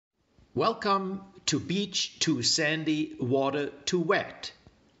Welcome to Beach Too Sandy, Water Too Wet,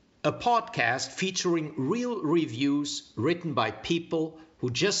 a podcast featuring real reviews written by people who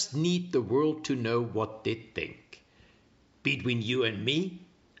just need the world to know what they think. Between you and me,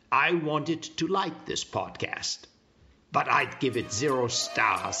 I wanted to like this podcast, but I'd give it 0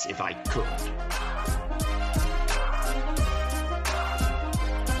 stars if I could.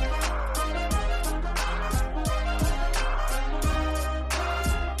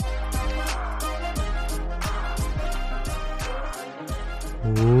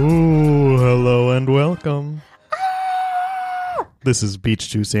 Ooh, hello and welcome. This is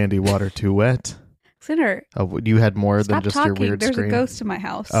Beach Too Sandy, Water Too Wet. Sinner, Oh, you had more stop than just talking. your weird There's scream? a ghost in my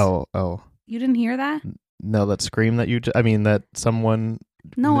house. Oh. You didn't hear that? No, that scream that that someone...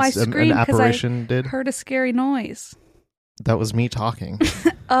 No, I an screamed because apparition I did? heard a scary noise. That was me talking.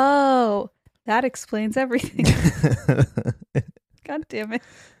 Oh, that explains everything. God damn it.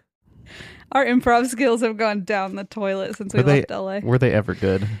 Our improv skills have gone down the toilet since we left LA. Were they ever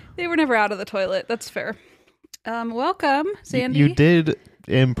good? They were never out of the toilet. That's fair. Welcome, Sandy. You did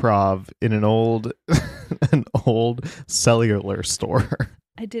improv in an old cellular store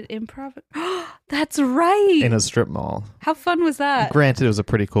I did improv. That's right. in a strip mall. How fun was that? Granted, it was a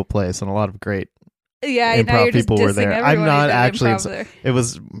pretty cool place and a lot of great Yeah, I know improv you're just people were dissing there. everyone I'm who not did actually. improv there. It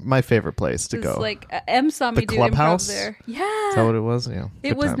was my favorite place to It's go. like M saw me The do clubhouse? improv there. Yeah. Is that what it was? Yeah.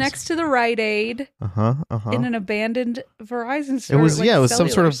 It was next to the Rite Aid in an abandoned Verizon It store. was like it was some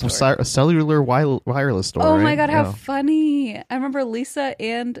sort of cellular store. cellular wireless store. Oh right? my god, how Yeah. funny! I remember Lisa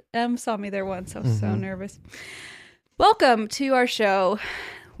and M saw me there once. I was so Mm-hmm. nervous. Welcome to our show,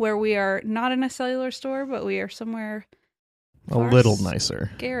 where we are not in a cellular store, but we are somewhere A far little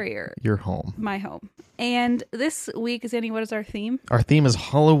nicer. scarier. Your home. My home. And this week, Zanny, what is our theme? Our theme is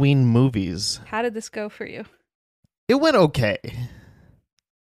Halloween movies. How did this go for you? It went okay.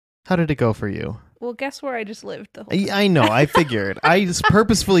 How did it go for you? Well, guess where I just lived the whole time. I know. I figured. I just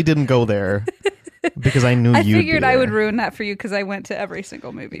purposefully didn't go there because I knew I you'd figured be I would there. ruin that for you because I went to every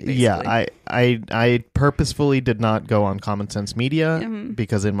single movie, basically. Yeah, I purposefully did not go on Common Sense Media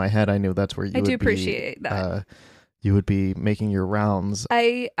because in my head I knew that's where you I would do be, appreciate that. You would be making your rounds.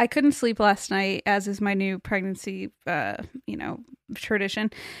 I couldn't sleep last night, as is my new pregnancy, tradition.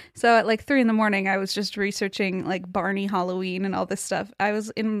 So at like 3 a.m, I was just researching like Barney Halloween and all this stuff. I was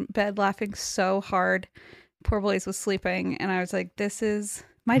in bed laughing so hard. Poor Blaze was sleeping, and I was like,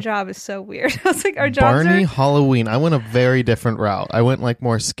 my job is so weird. I was like, our jobs Barney are Halloween. I went a very different route. I went like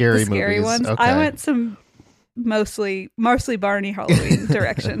more scary, the scary movies. ones. Okay. I went some mostly Barney Halloween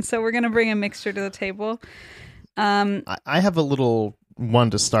direction. So we're gonna bring a mixture to the table. I have a little one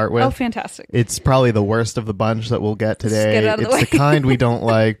to start with. Oh, fantastic! It's probably the worst of the bunch that we'll get today. get out of the It's way. the kind we don't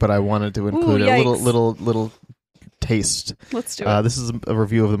like, but I wanted to include a yikes. little taste. Let's do it. This is a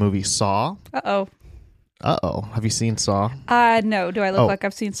review of the movie Saw. Uh-oh. Have you seen Saw? No. Do I look Oh. like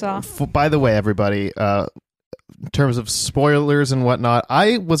I've seen Saw? By the way, everybody, in terms of spoilers and whatnot,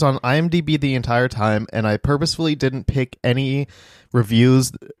 I was on IMDb the entire time, and I purposefully didn't pick any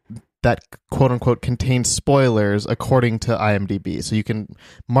reviews that quote-unquote contain spoilers according to IMDb. So you can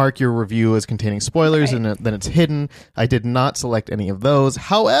mark your review as containing spoilers, Right. and then it's hidden. I did not select any of those.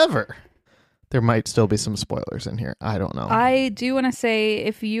 However, there might still be some spoilers in here. I don't know. I do want to say,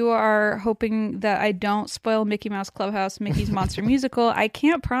 if you are hoping that I don't spoil Mickey Mouse Clubhouse, Mickey's Monster Musical, I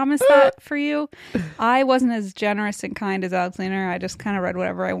can't promise that for you. I wasn't as generous and kind as Alexander. I just kind of read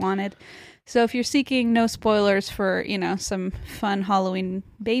whatever I wanted. So if you're seeking no spoilers for, some fun Halloween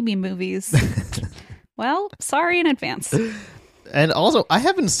baby movies, well, sorry in advance. And also, I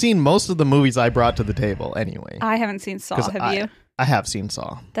haven't seen most of the movies I brought to the table anyway. I haven't seen Saw. 'Cause Have you? I have seen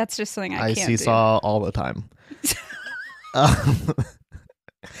Saw. That's just something I I can't see do. Saw all the time.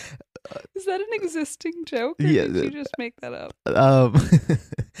 Is that an existing joke? Or Yeah, did you just make that up?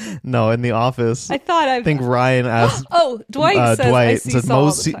 No, in The Office. I thought I think Ryan asked Oh, Dwight says I see said, Saw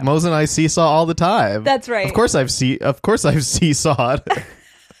all the time. Mose and I see Saw all the time. That's right. Of course I've seesawed.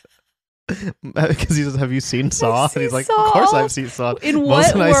 Because he says, "Have you seen Saw?" And he's like, "Of Saw. course I've seen Saw." In Mose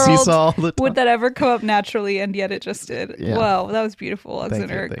what and I see world Saw all the time. would that ever come up naturally? And yet it just did. Yeah. Wow, that was beautiful, Thank you,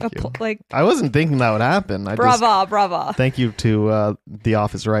 Alexander. thank you. Like, I wasn't thinking that would happen. brava. Thank you to The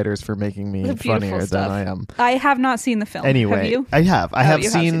Office writers for making me The beautiful funnier stuff. than I am. I have not some film. Anyway, Have you? I have. I Oh, have you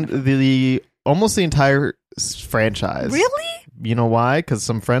have seen seen the almost the entire franchise. Really? You know why? Because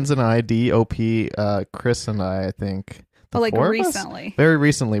some friends and I, DOP, Chris and I think. The Oh, like four of us? recently. Very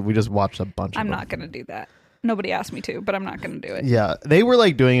recently, we just watched a bunch of I'm them. not going to do that. Nobody asked me to, but I'm not going to do it. Yeah, they were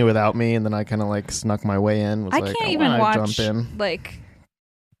like doing it without me, and then I kind of like snuck my way in. Was I like, can't "Oh, even why not watch, jump in." like,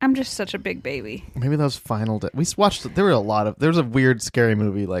 I'm just such a big baby. Maybe that was Final Day. We watched. There was a weird scary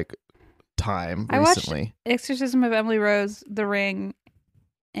movie like time I watched recently. Exorcism of Emily Rose, The Ring,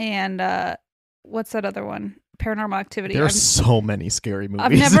 and what's that other one? Paranormal Activity. There are so many scary movies.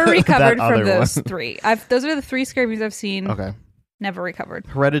 I've never recovered That from other those one. three. Those are the three scary movies I've seen. Okay. Never recovered.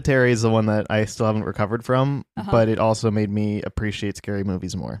 Hereditary is the one that I still haven't recovered from, Uh-huh. but it also made me appreciate scary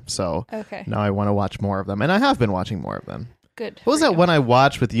movies more. So Okay. now I want to watch more of them, and I have been watching more of them. Good. What was for that you. one I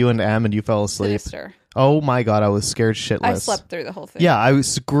watched with you and Em and you fell asleep? Sinister. Oh my god, I was scared shitless. I slept through the whole thing. Yeah, I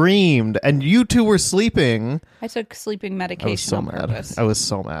screamed, and you two were sleeping. I took sleeping I medication was so on mad. purpose. I was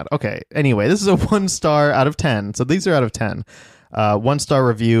so mad. Okay, anyway, this is a 1 star out of 10. So these are out of 10. 1 star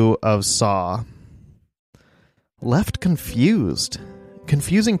review of Saw. Left confused.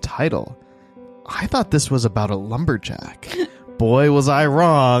 Confusing title. I thought this was about a lumberjack. Boy, was I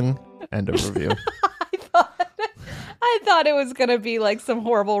wrong. End of review. I thought it was gonna be like some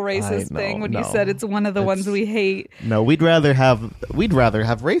horrible racist know, thing when you no. said it's one of the ones we hate. No, we'd rather have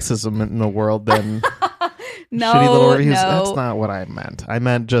racism in the world than No, shitty little reviews. no. That's not what I meant. I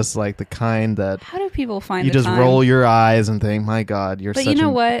meant just like the kind that How do people find you the just time? roll your eyes and think, "My God, you're." But such you know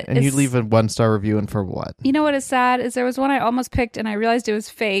an-" what? And you It's- leave a 1 star review, and for what? You know what is sad is there was one I almost picked and I realized it was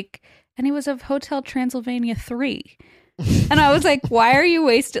fake, and it was of Hotel Transylvania 3. And I was like, why are you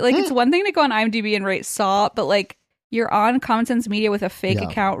wasting? Like, it's one thing to go on IMDb and rate Saw, but like, you're on Common Sense Media with a fake Yeah.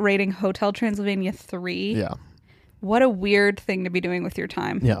 account rating Hotel Transylvania 3. Yeah, What a weird thing to be doing with your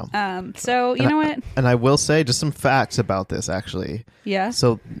time. yeah. So, you know what? And I will say just some facts about this, actually. Yeah.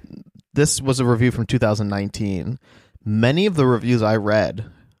 So this was a review from 2019. Many of the reviews I read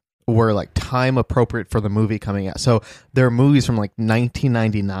were like time appropriate for the movie coming out. So there are movies from like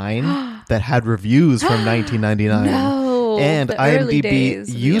 1999 that had reviews from 1999. No. And the early IMDb days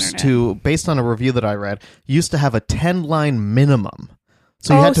of the used internet. to, based on a review that I read, used to have a 10-line minimum.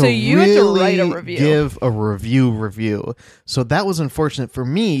 So you Oh, had to so you had really to write a review. give a review. So that was unfortunate for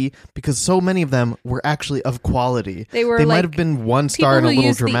me because so many of them were actually of quality. They were might like have been 1 star and people a who little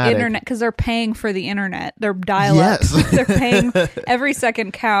use dramatic. the internet because they're paying for the internet. They're dial-up. Yes. They're paying every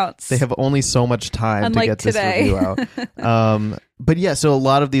second counts. They have only so much time Unlike to get today. this review out. But yeah, so a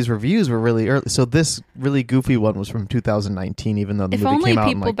lot of these reviews were really early. So this really goofy one was from 2019, even though the If movie only came out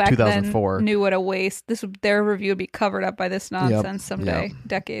in people like back 2004. then knew what a waste. Their review would be covered up by this nonsense someday, yep.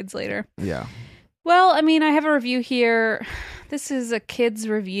 decades later. Yeah. Well, I mean, I have a review here. This is a kid's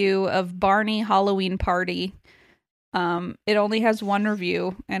review of Barney Halloween Party. It only has one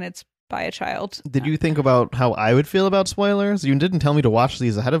review, and it's by a child. Did you think about how I would feel about spoilers? You didn't tell me to watch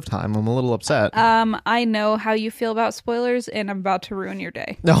these ahead of time. I'm a little upset. I know how you feel about spoilers, and I'm about to ruin your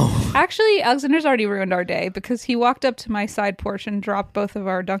day. No. Actually, Alexander's already ruined our day because he walked up to my side porch and dropped both of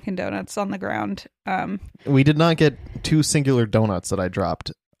our Dunkin' Donuts on the ground. We did not get 2 singular donuts that I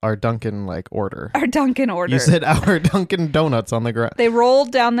dropped. Our Dunkin' order. Our Dunkin' order. You said our Dunkin' Donuts on the ground. They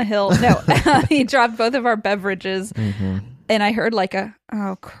rolled down the hill. No, he dropped both of our beverages. Mm-hmm. And I heard like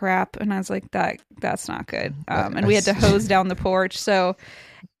oh crap, and I was like, that's not good. And we had to hose down the porch. So,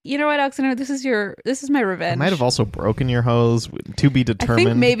 you know what, Alexander, this is my revenge. I might have also broken your hose. To be I determined.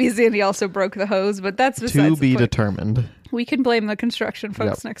 think maybe Zandy also broke the hose, but that's to besides be the point. determined. We can blame the construction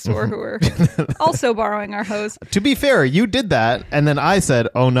folks Yep. next door who are also borrowing our hose. To be fair, you did that, and then I said,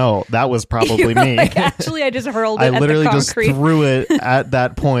 "Oh no, that was probably You were me." like, actually, I just hurled it I literally at the just concrete. threw it at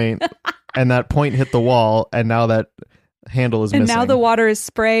that point, and that point hit the wall, and now that handle is And missing. now the water is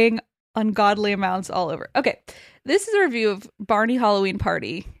spraying ungodly amounts all over. Okay, this is a review of Barney Halloween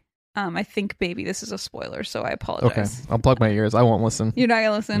Party. I think maybe this is a spoiler, so I Okay, apologize. I'll plug my ears. I won't listen. You're not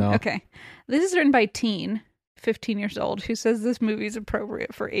gonna listen? No. Okay. This is written by teen, 15 years old, who says this movie is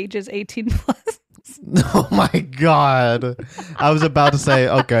appropriate for ages 18 plus. Oh my god! I was about to say,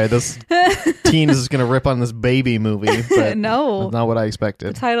 okay, this teen is going to rip on this baby movie, but No. that's not what I The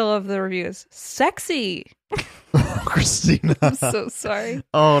expected. title of the review is Sexy. Christina. I'm so sorry.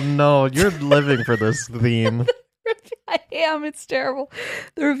 Oh no, you're living for this theme. I am. It's terrible.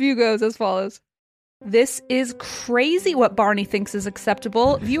 The review goes as follows. This is crazy what Barney thinks is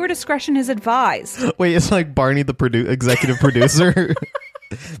acceptable. Viewer discretion is advised. Wait, it's like Barney, the executive producer.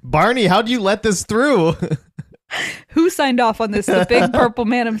 Barney, how'd you let this through? Who signed off on this? The big purple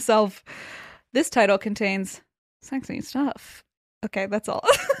man himself. This title contains sexy stuff. Okay, that's all.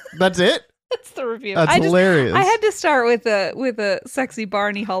 That's it? That's the review. That's hilarious. I had to start with a sexy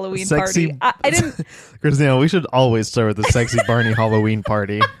Barney Halloween Sexy- party. I didn't Christina, we should always start with the sexy Barney Halloween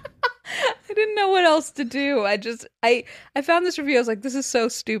party. I didn't know what else to do. I found this review. I was like, this is so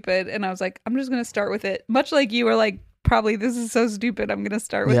stupid, and I was like, I'm just gonna start with it. Much like you were like, probably this is so stupid. I'm going to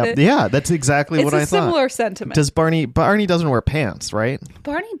start with it. Yeah, that's exactly It's what a I thought. similar sentiment. Does Barney doesn't wear pants, right?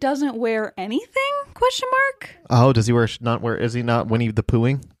 Barney doesn't wear anything? Question mark. Oh, does he is he not Winnie the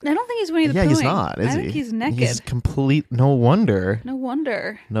Poohing? I don't think he's Winnie the Yeah, Poohing. he's not, is I he? think he's naked. He's complete. No wonder. No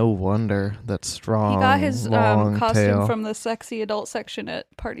wonder. No wonder. That's strong. He got his long costume tail. from the sexy adult section at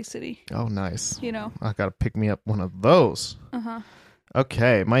Party City. Oh, nice. You know. I gotta pick me up one of those. Uh-huh.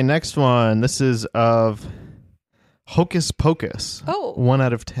 Okay, my next one. This is of Hocus Pocus. Oh. 1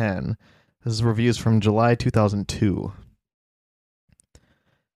 out of 10. This is reviews from July 2002.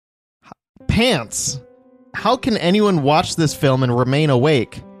 Pants. How can anyone watch this film and remain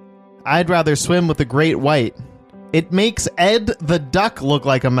awake? I'd rather swim with the great white. It makes Ed the Duck look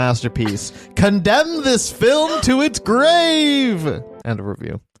like a masterpiece. Condemn this film to its grave. End of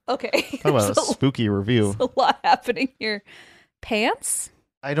review. Okay. Talk about a There's spooky review. a lot happening here. Pants?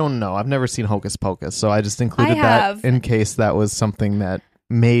 I don't know. I've never seen Hocus Pocus, so I just included I that have. in case that was something that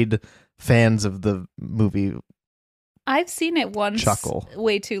made fans of the movie. I've seen it once. Chuckle.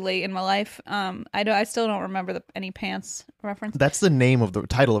 Way too late in my life. I still don't remember any pants reference. That's the name of the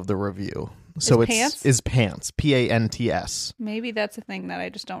title of the review. So Is it's Pants? is Pants. Pants. Maybe that's a thing that I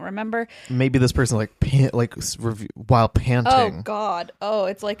just don't remember. Maybe this person while panting. Oh God! Oh,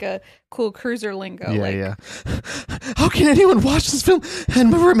 it's like a cool cruiser lingo. Yeah. How can anyone watch this film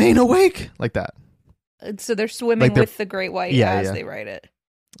and remain awake? Like that. So they're swimming Like they're- with the great white Yeah, as yeah. they write it.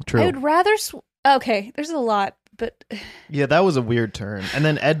 True. I would rather. Okay, there's a lot, but Yeah, that was a weird turn. And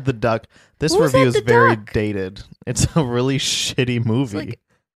then Ed the Duck. This Who's review Ed is the very Duck? dated. It's a really shitty movie. like,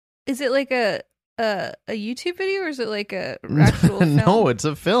 is it like a YouTube video or is it like a actual film? No, it's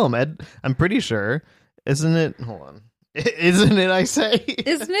a film. Ed, I'm pretty sure. Isn't it? Hold on. Isn't it, I say?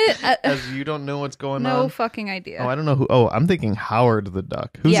 Isn't it? As you don't know what's going No on? fucking idea. Oh, I don't know who. Oh, I'm thinking Howard the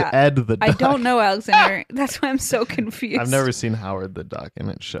Duck. Who's Yeah, Ed the Duck? I don't know, Alexander. That's why I'm so confused. I've never seen Howard the Duck, and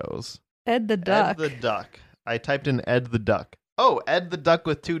it shows. Ed the Duck. Ed the Duck. I typed in Ed the Duck. Oh, Ed the Duck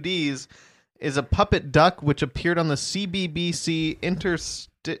with 2 Ds is a puppet duck which appeared on the CBBC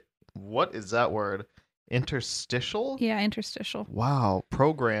what is that word? Interstitial? Yeah, interstitial. Wow.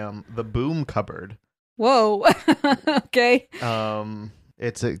 Program The Boom Cupboard. Whoa. Okay.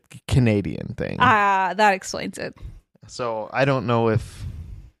 It's a Canadian thing. That explains it. So I don't know if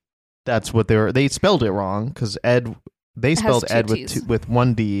that's what they spelled it wrong because they spelled two Ed Ts. with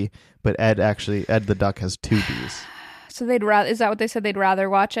 1 D, but Ed the Duck has 2 Ds. So they'd rather, is that what they said? They'd rather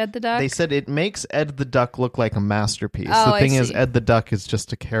watch Ed the Duck? They said it makes Ed the Duck look like a masterpiece. Oh, The thing I is, see. Ed the Duck is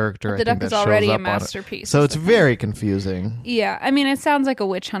just a character. The I think Duck is that shows already a up on it. masterpiece. So is it's the thing. very confusing. Yeah, I mean, it sounds like a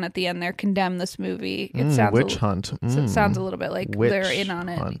witch hunt at the end there. Condemn this movie. It sounds Witch hunt. So it sounds a little bit like Witch they're in on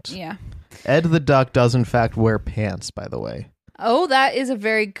it. hunt. Yeah. Ed the Duck does in fact wear pants, by the way, Oh, that is a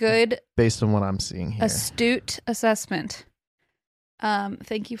very good, based on what I'm seeing here. astute assessment.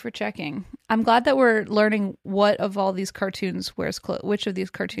 Thank you for checking. I'm glad that we're learning what of all these cartoons wears which of these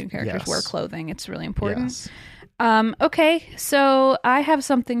cartoon characters Yes. wear clothing. It's really important. Yes. Okay, so I have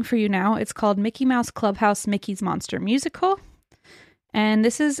something for you now. It's called Mickey Mouse Clubhouse Mickey's Monster Musical. And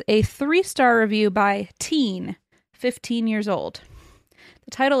this is a 3-star review by Teen, 15 years old.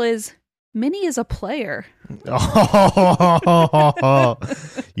 The title is Minnie is a Player. Oh,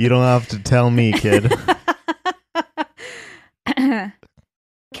 you don't have to tell me, kid.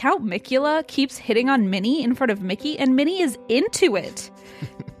 Count Micula keeps hitting on Minnie in front of Mickey, and Minnie is into it.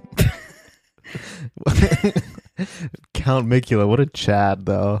 Count Micula, what a Chad,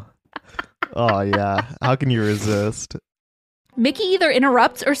 though. Oh, yeah. How can you resist? Mickey either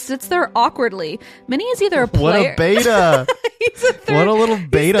interrupts or sits there awkwardly. Minnie is either a What player. a beta. He's a What a little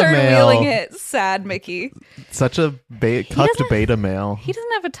beta male. Wheeling it. Sad Mickey. Such a cucked beta male. He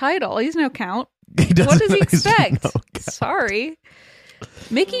doesn't have a title. He's no count. He doesn't- What does he he's expect? no- Sorry.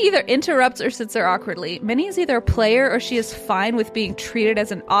 Mickey either interrupts or sits there awkwardly. Minnie is either a player or she is fine with being treated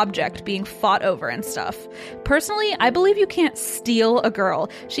as an object, being fought over and stuff. Personally, I believe you can't steal a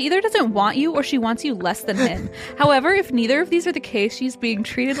girl. She either doesn't want you or she wants you less than him. However, if neither of these are the case, she's being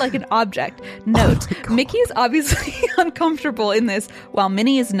treated like an object. Note, Mickey is obviously uncomfortable in this, while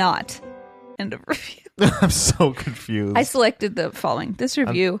Minnie is not. End of review. I'm so confused. I selected the following. This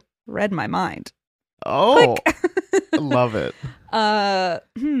review read my mind. Oh, I love it. Yeah,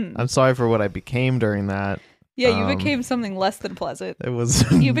 I'm sorry for what I became during that. you became something less than pleasant. It was.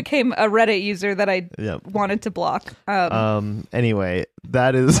 You became a Reddit user that I Yep. wanted to block. Anyway,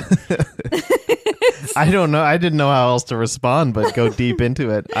 that is. I don't know. I didn't know how else to respond, but go deep into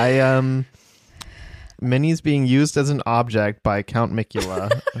it. Minnie's being used as an object by Count Micula,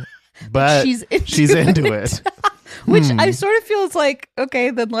 but She's into she's into it. Which I sort of feels like, okay,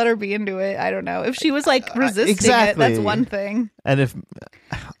 then let her be into it. I don't know. If she was like resisting it, that's one thing. And if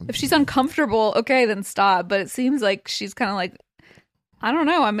she's uncomfortable, okay, then stop. But it seems like she's kind of like, I don't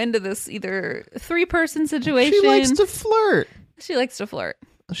know, I'm into this either 3-person situation. she likes to flirt. She likes to flirt.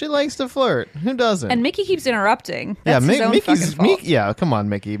 She likes to flirt. Who doesn't? And Mickey keeps interrupting. That's his own fucking fault. Yeah, come on,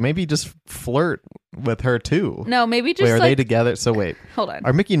 Mickey. Maybe just flirt with her too. No, maybe just wait, are they together? So wait. Hold on.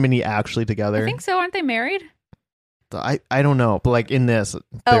 Are Mickey and Minnie actually together? I think so. Aren't they married? I don't know. But like in this,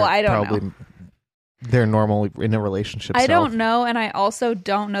 I don't know. They're normal in a relationship. I don't know. And I also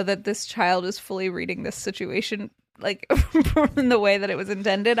don't know that this child is fully reading this situation like in the way that it was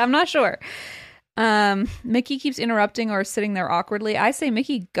intended. I'm not sure. Mickey keeps interrupting or sitting there awkwardly. I say,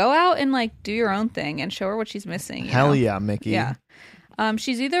 Mickey, go out and like do your own thing and show her what she's missing. Hell yeah, Mickey. Yeah.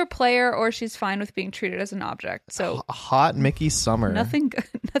 She's either a player or she's fine with being treated as an object. So hot Mickey Summer. Nothing good.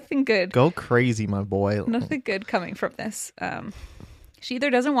 Nothing good. Go crazy, my boy. Nothing good coming from this. She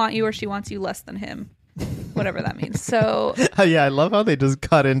either doesn't want you or she wants you less than him. Whatever that means. So yeah, I love how they just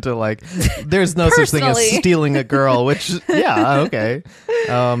cut into like there's no such thing as stealing a girl, which yeah, okay.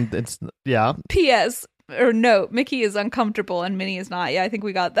 It's yeah. P.S. or note, Mickey is uncomfortable and Minnie is not. Yeah, I think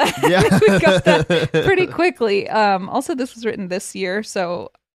we got that. Yeah. We got that pretty quickly. Also, this was written this year,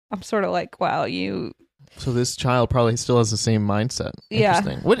 so I'm sort of like, wow, you. So this child probably still has the same mindset. Yeah.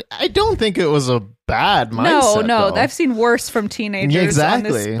 Interesting. What I don't think it was a bad mindset. No, though. I've seen worse from teenagers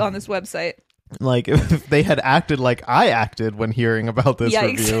exactly. on this website. Like if they had acted like I acted when hearing about this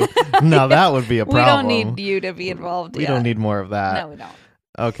Yikes. review, now that would be a problem. We don't need you to be involved. We don't need more of that. No, we don't.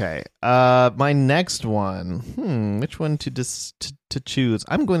 Okay. My next one. Which one to choose?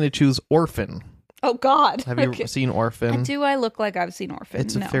 I'm going to choose Orphan. Oh God. Have you seen Orphan? Do I look like I've seen Orphan?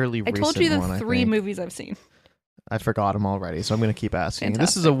 It's a fairly recent I told you the one, 3 movies I've seen. I forgot them already, so I'm going to keep asking. Fantastic.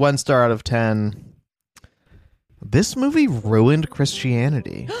 This is a 1 star out of 10. This movie ruined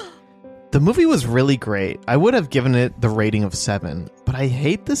Christianity. The movie was really great. I would have given it the rating of 7, but I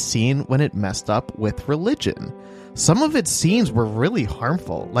hate the scene when it messed up with religion. Some of its scenes were really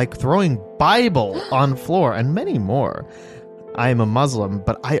harmful, like throwing Bible on floor and many more. I am a Muslim,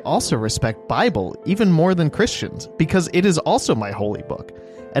 but I also respect Bible even more than Christians because it is also my holy book.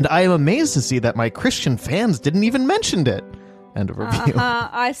 And I am amazed to see that my Christian fans didn't even mention it. End of review.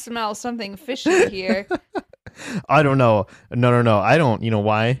 I smell something fishy here. I don't know. No. I don't. You know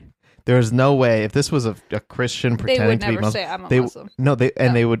why? There's no way if this was a Christian pretending to be Muslim, say I'm a Muslim.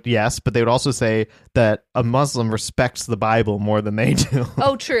 They would but they would also say that a Muslim respects the Bible more than they do.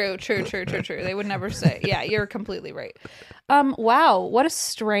 Oh, true. They would never say. Yeah, you're completely right. Wow, what a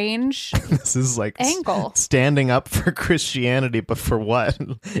strange this is like angle. Standing up for Christianity, but for what?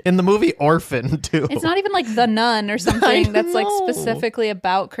 In the movie Orphan, too. It's not even like The Nun or something that's like specifically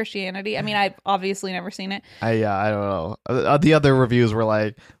about Christianity. I mean, I've obviously never seen it. I don't know. The other reviews were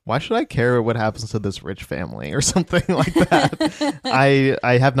like, why should I care what happens to this rich family or something like that?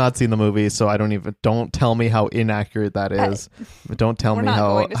 I have not seen the movie, so I don't tell me how inaccurate that is. Don't tell me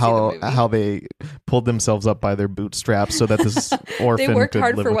how they pulled themselves up by their bootstraps so that this orphan they worked could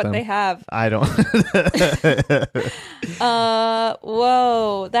hard live for with what them. they have. I don't.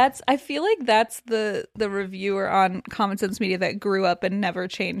 Whoa, I feel like that's the reviewer on Common Sense Media that grew up and never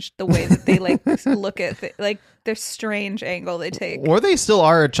changed the way that they like look at like their strange angle they take, or they still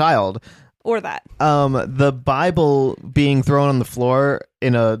are a child. Or that. The Bible being thrown on the floor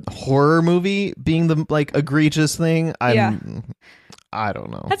in a horror movie being the like egregious thing. I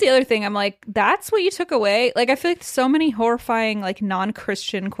don't know. That's the other thing. I'm like, that's what you took away. Like, I feel like so many horrifying, like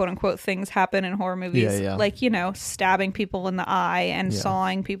non-Christian quote unquote things happen in horror movies. Yeah. Like, stabbing people in the eye and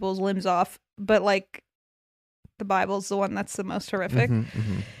sawing people's limbs off. But like, the Bible's the one that's the most horrific.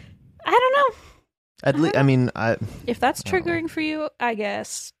 I don't know. At least, I mean, if that's triggering for you, I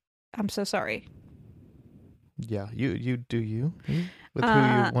guess. I'm so sorry. Yeah, you do you with who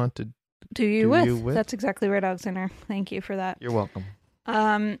you want to do you with. That's exactly right, Alexander. Thank you for that. You're welcome.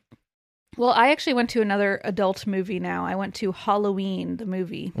 Well, I actually went to another adult movie now. I went to Halloween, the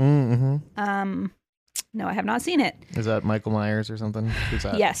movie. Mm-hmm. No, I have not seen it. Is that Michael Myers or something? Who's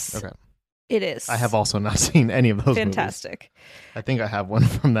that? Yes. Okay. It is. I have also not seen any of those Fantastic. Movies. I think I have one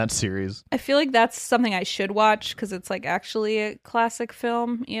from that series. I feel like that's something I should watch because it's like actually a classic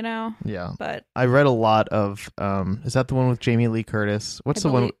film, Yeah. But I read a lot of, is that the one with Jamie Lee Curtis? What's the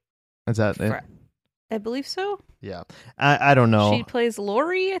one? Is that it? I believe so. Yeah. I don't know. She plays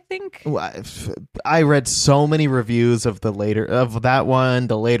Laurie, I think. I read so many reviews of that one,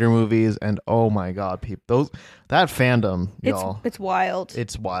 the later movies, and oh my god, that fandom, y'all. It's wild.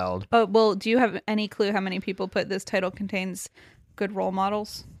 It's wild. Oh, well, do you have any clue how many people put this title contains good role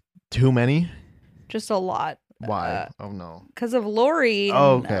models? Too many? Just a lot. Why? Oh no. because of Lori. And,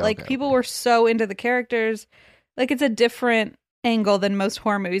 Oh, okay, like okay, people okay. were so into the characters. Like it's a different angle than most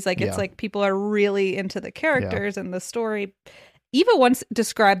horror movies. Like it's Yeah. like people are really into the characters and the story. Eva once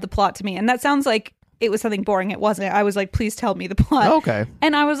described the plot to me, and that sounds like it was something boring. It wasn't. I was like, please tell me the plot. Okay.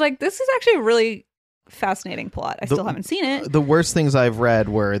 And I was like, this is actually a really fascinating plot. I still haven't seen it. The worst things I've read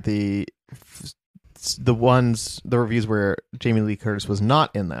were the reviews where Jamie Lee Curtis was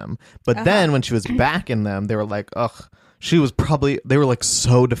not in them, but then when she was back in them, they were like, ugh. They were like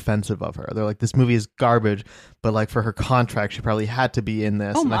so defensive of her. They're like, this movie is garbage, but like for her contract, she probably had to be in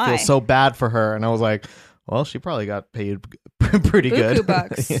this. Oh and I feel my. so bad for her. And I was like, well, she probably got paid pretty Buku good.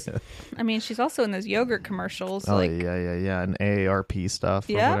 bucks. Yeah. I mean, she's also in those yogurt commercials. Oh, like, yeah. And AARP stuff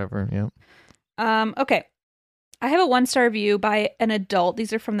or Yeah? whatever. Yeah. Okay. I have a 1-star review by an adult.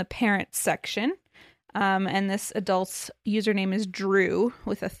 These are from the parent section. And this adult's username is Drew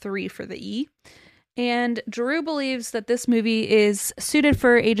with a 3 for the E. And Drew believes that this movie is suited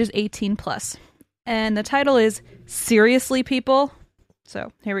for ages 18 plus. And the title is Seriously, People? So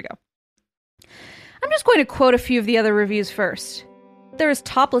here we go. I'm just going to quote a few of the other reviews first. There is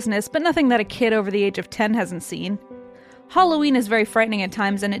toplessness, but nothing that a kid over the age of 10 hasn't seen. Halloween is very frightening at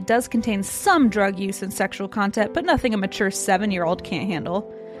times, and it does contain some drug use and sexual content, but nothing a mature 7-year-old can't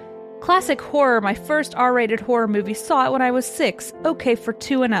handle. Classic horror, my first R-rated horror movie, saw it when I was 6, okay for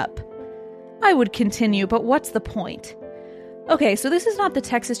 2 and up. I would continue, but what's the point? Okay, so this is not the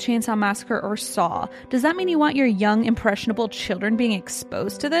Texas Chainsaw Massacre or Saw. Does that mean you want your young, impressionable children being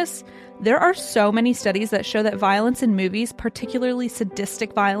exposed to this? There are so many studies that show that violence in movies, particularly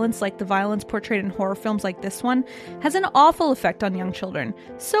sadistic violence like the violence portrayed in horror films like this one, has an awful effect on young children.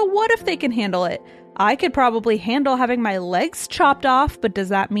 So what if they can handle it? I could probably handle having my legs chopped off, but does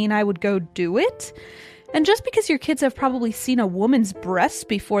that mean I would go do it? And just because your kids have probably seen a woman's breasts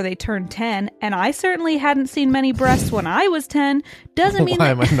before they turn 10, and I certainly hadn't seen many breasts when I was 10, doesn't mean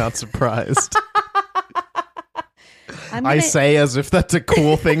Why that... am I not surprised? I'm I gonna- say as if that's a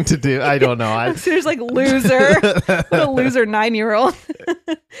cool thing to do. I don't know. There's like loser. What a loser 9-year-old.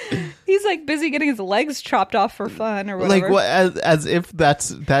 He's like busy getting his legs chopped off for fun or whatever. Like what? As if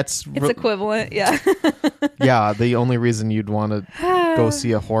that's It's equivalent, yeah. yeah. The only reason you'd want to go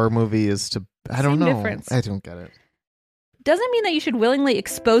see a horror movie is to I don't Same know. difference. I don't get it. Doesn't mean that you should willingly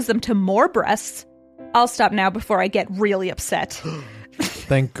expose them to more breasts. I'll stop now before I get really upset.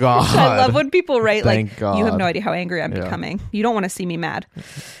 Thank God. I love when people write Thank like, God. you have no idea how angry I'm Yeah. becoming. You don't want to see me mad.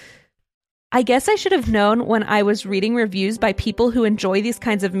 I guess I should have known when I was reading reviews by people who enjoy these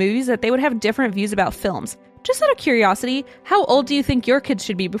kinds of movies that they would have different views about films. Just out of curiosity, how old do you think your kids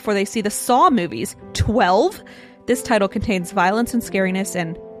should be before they see the Saw movies? 12? This title contains violence and scariness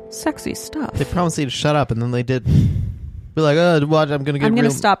and sexy stuff. They promised you to shut up, and then they did. Be like, oh, what? I'm gonna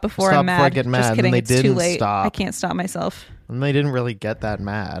stop before I'm mad. I get mad. Just kidding, and they it's didn't too late. stop. I can't stop myself. And they didn't really get that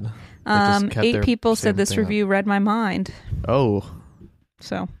mad. They just kept 8 their people same said this thing up. review read my mind. Oh.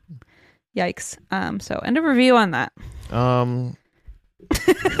 So, yikes. So end of review on that.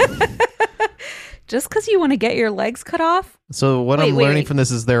 Just because you want to get your legs cut off? So what I'm learning from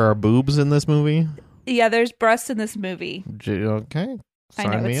this is there are boobs in this movie. Yeah, there's breasts in this movie. Okay. I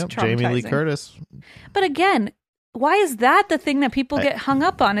know, Sign me it's up. Jamie Lee traumatizing. Curtis. But again, why is that the thing that people get hung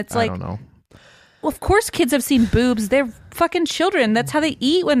up on? It's I like, don't know. well, of course kids have seen boobs. They're fucking children. That's how they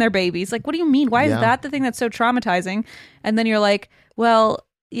eat when they're babies. Like, what do you mean? Why is Yeah. that the thing that's so traumatizing? And then you're like, well,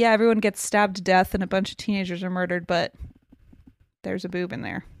 yeah, everyone gets stabbed to death and a bunch of teenagers are murdered, but there's a boob in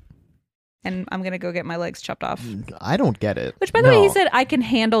there. And I'm going to go get my legs chopped off. I don't get it. Which, by the way, No. he said, I can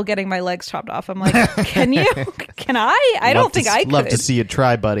handle getting my legs chopped off. I'm like, can you? Can I? I don't think I could. Love to see you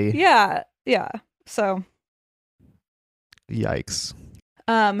try, buddy. Yeah. Yeah. So, Yikes.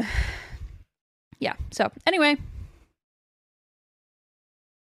 yeah. So, anyway.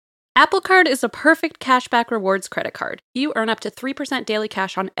 Apple Card is a perfect cashback rewards credit card. You earn up to 3% daily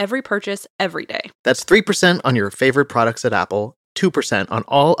cash on every purchase every day. That's 3% on your favorite products at Apple, 2% on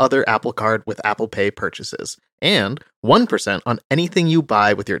all other Apple Card with Apple Pay purchases, and 1% on anything you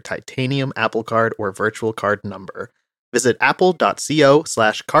buy with your titanium Apple Card or virtual card number. Visit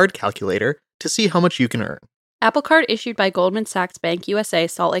apple.co/card calculator to see how much you can earn. Apple Card issued by Goldman Sachs Bank USA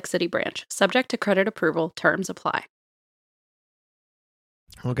Salt Lake City branch. Subject to credit approval. Terms apply.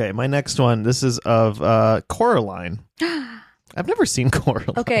 Okay, my next one. This is of Coraline. I've never seen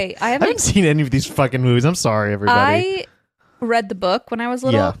Coraline. Okay. I I haven't seen any of these fucking movies. I'm sorry, everybody. I read the book when I was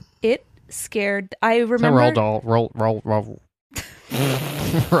little. Yeah. It scared. I Is that remember. Roald Dahl.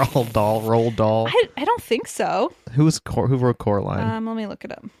 Roald Dahl. I don't think so. Who wrote Coraline? Let me look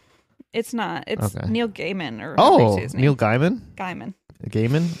it up. It's not. It's Okay. Neil Gaiman or however you Oh, say his name. Neil Gaiman? Gaiman.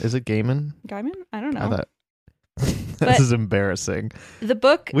 Gaiman? Is it Gaiman? Gaiman? I don't I know. thought This is embarrassing. The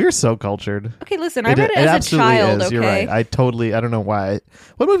book. We're so cultured. Okay, listen. I read it as a absolutely child. is. Okay, You're right. I don't know why.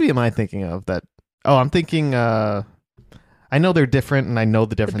 What movie am I thinking of? I'm thinking. I know they're different, and I know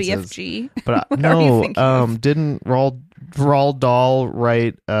the the differences. BFG. But What are you thinking of? didn't Roald Dahl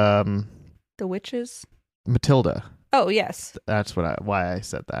write The Witches. Matilda? Oh yes, That's why I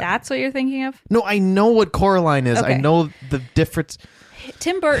said that. that's what you're thinking of. No, I know what Coraline is. Okay. I know the difference.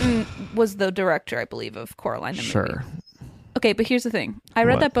 Tim Burton was the director, I believe, of Coraline the movie. Sure. Okay, but here's the thing. I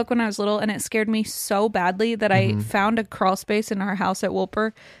read What? that book when I was little, and it scared me so badly that I found a crawl space in our house at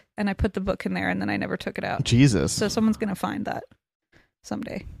Wolper, and I put the book in there, and then I never took it out. Jesus. So someone's going to find that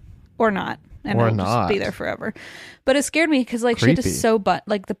someday. Or not. And Or it'll just not. be there forever. But it scared me because, like, she Creepy. just sewed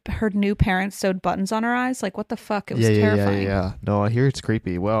her new parents sewed buttons on her eyes. Like, what the fuck? It was yeah. terrifying. No, I hear it's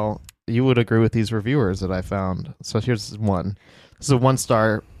creepy. Well, you would agree with these reviewers that I found. So here's one. This is a 1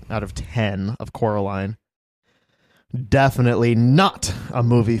 star out of 10 of Coraline. Definitely not a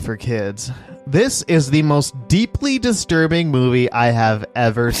movie for kids. This is the most deeply disturbing movie I have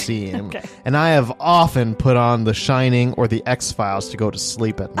ever seen. Okay. And I have often put on The Shining or The X-Files to go to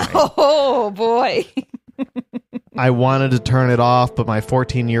sleep at night. Oh, boy. I wanted to turn it off, but my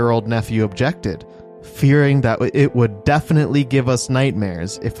 14-year-old nephew objected, fearing that it would definitely give us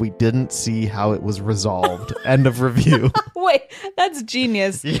nightmares if we didn't see how it was resolved. End of review. Wait, that's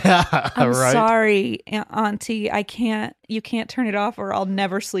genius. Yeah, I'm right. sorry, Auntie. You can't turn it off or I'll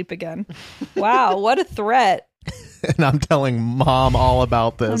never sleep again. Wow, what a threat. And I'm telling Mom all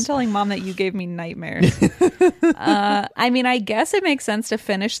about I'm this. telling Mom that you gave me nightmares. I mean, I guess it makes sense to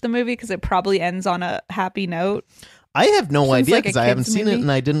finish the movie because it probably ends on a happy note. I have no Seems idea like a because I haven't kid's seen it movie.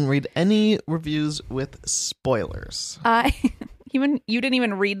 and I didn't read any reviews with spoilers. You didn't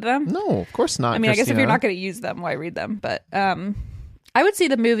even read them? No, of course not. I mean, I guess if you're Christina. not going to use them, why read them? But I would see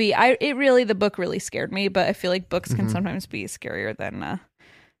the movie. The book really scared me, but I feel like books can sometimes be scarier than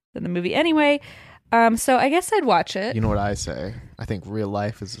the movie anyway. So I guess I'd watch it. You know what I say? I think real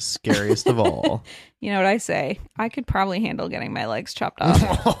life is the scariest of all. You know what I say? I could probably handle getting my legs chopped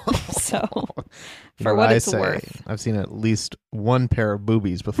off. So You for know what I it's say? worth. I've seen at least one pair of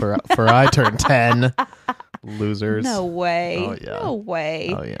boobies before I turn 10. Losers. No way. Oh, yeah. No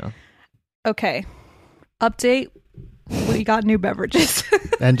way. Oh, yeah. Okay. Update. We got new beverages.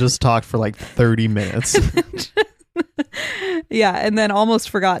 And just talked for like 30 minutes. Yeah, and then almost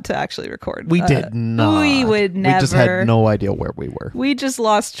forgot to actually record. We did not. We would never. We just had no idea where we were. We just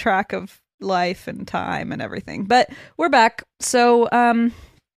lost track of life and time and everything. But we're back. So I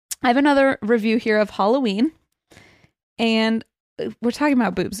have another review here of Halloween. And we're talking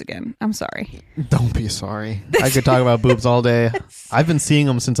about boobs again. I'm sorry. Don't be sorry. I could talk about boobs all day. I've been seeing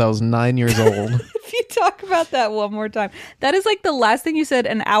them since I was 9 years old. If you talk about that one more time. That is like the last thing you said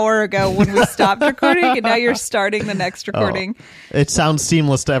an hour ago when we stopped recording, and now you're starting the next recording. It sounds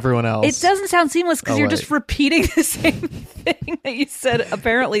seamless to everyone else. It doesn't sound seamless because Oh, you're wait. just repeating the same thing that you said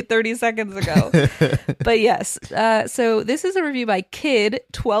apparently 30 seconds ago. But yes, so this is a review by Kid,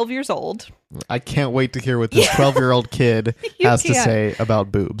 12 years old. I can't wait to hear what this 12-year-old kid You has to can't. say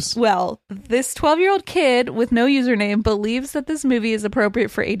about boobs. Well, this 12-year-old kid with no username believes that this movie is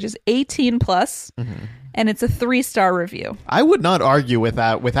appropriate for ages 18 plus, and it's a 3-star review. I would not argue with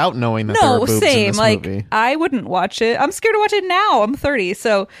that without knowing that there are No, boobs in same. this Like, movie. I wouldn't watch it. I'm scared to watch it now. I'm 30.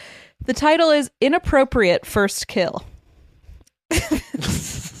 So the title is Inappropriate First Kill.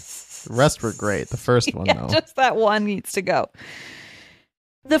 The rest were great. The first one, Yeah, though. just that one needs to go.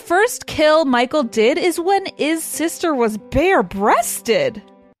 The first kill Michael did is when his sister was bare-breasted.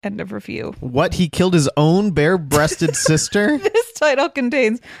 End of review. What? He killed his own bare-breasted sister? This title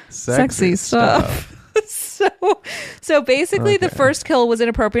contains sexy stuff. So basically, the Okay. first kill was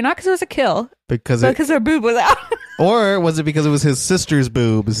inappropriate, not because it was a kill, Because but it, because her boob was out. or was it because it was his sister's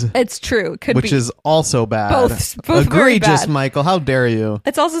boobs, It's true. It could which be. is also bad. Both very Egregious, bad. Michael. How dare you?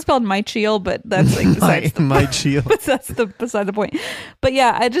 It's also spelled Michiel, but that's like besides the My shield. but that's beside the point. But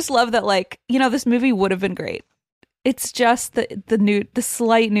yeah, I just love that. Like, you know, this movie would have been great. It's just the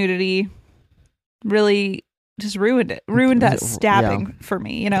slight nudity really just ruined it. Ruined that stabbing for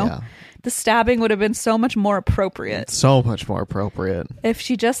me. You know, Yeah. the stabbing would have been so much more appropriate So much more appropriate. if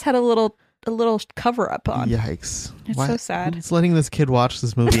she just had a little cover up on. Yikes. It's so sad. Who's letting this kid watch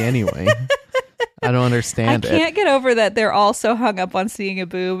this movie anyway? I don't I understand it. can't get over that they're all so hung up on seeing a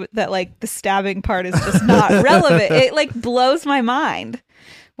boob that like the stabbing part is just not relevant. It like blows my mind.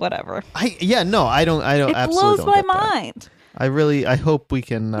 Whatever. I don't. It absolutely blows don't my get that. mind. I hope we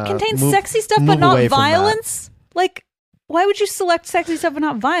can. It contains move- sexy stuff, move but not away from that. violence. Like, why would you select sexy stuff but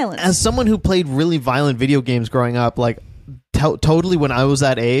not violence? As someone who played really violent video games growing up, like totally when I was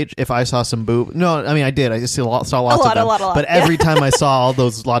that age, if I saw some boob, no, I mean I did. I just saw lots of them. A lot. But every time I saw all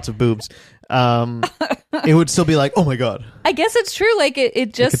those lots of boobs, it would still be like, oh my god. I guess it's true. Like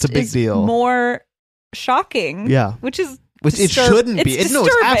it just it's a big is deal. more shocking. Yeah. which it shouldn't be. It's No, it's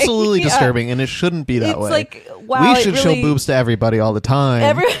disturbing. absolutely Yeah. disturbing, and it shouldn't be that It's way. like, wow, we should show really, boobs to everybody all the time.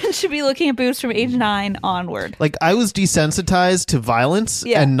 Everyone should be looking at boobs from age 9 onward. Like I was desensitized to violence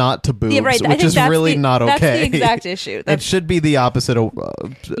Yeah. and not to boobs, Yeah, right. I which think is that's really the, not okay. That's the exact issue. It That's, should be the opposite of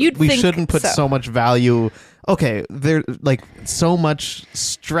You'd we think shouldn't put so. so much value. Okay, there like so much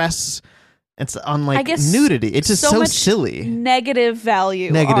stress. It's on I like guess nudity. It's just so much silly. negative value.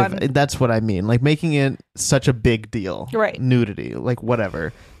 Negative. on- That's what I mean. Like making it such a big deal. Right. Nudity, like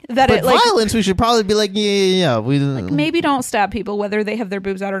whatever. that But it like violence, we should probably be like, yeah. We maybe don't stab people whether they have their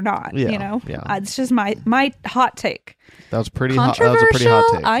boobs out or not. Yeah, You know, yeah. It's just my hot take. that was pretty hot. That Controversial. was a pretty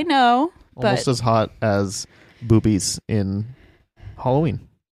hot take. I know, Almost but as hot as boobies in Halloween.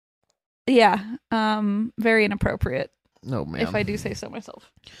 yeah, very inappropriate. No man. If I do say so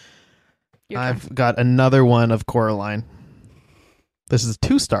myself. Your turn. I've got another one of Coraline. This is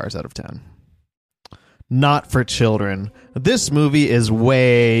 2 stars out of 10. Not for children. This movie is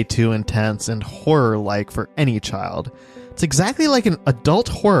way too intense and horror-like for any child. It's exactly like an adult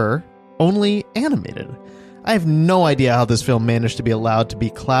horror, only animated. I have no idea how this film managed to be allowed to be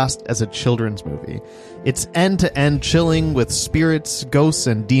classed as a children's movie. It's end-to-end chilling with spirits, ghosts,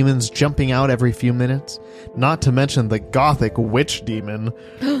 and demons jumping out every few minutes. Not to mention the gothic witch demon.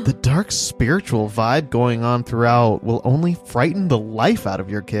 The dark spiritual vibe going on throughout will only frighten the life out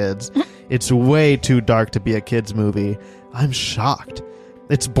of your kids. It's way too dark to be a kid's movie. I'm shocked.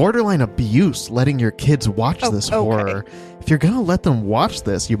 It's borderline abuse letting your kids watch this okay. horror. If you're gonna let them watch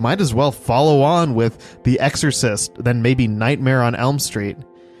this, you might as well follow on with The Exorcist, then maybe Nightmare on Elm Street.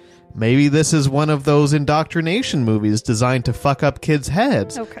 Maybe this is one of those indoctrination movies designed to fuck up kids'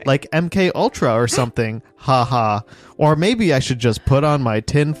 heads, Okay. like MK Ultra or something. Ha ha. Or maybe I should just put on my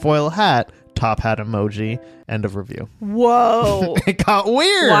tinfoil hat, top hat emoji, end of review. Whoa. It got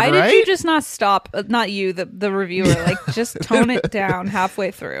weird, Why right? did you just not stop? Not you, the reviewer. Like, just tone it down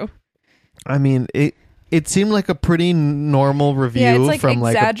halfway through. I mean, it seemed like a pretty normal review Yeah, it's like from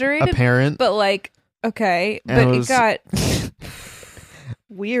like exaggerated, a parent. But like, okay, And but it it was- got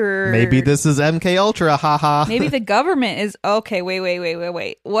weird. Maybe this is MK Ultra, haha. Maybe the government is okay.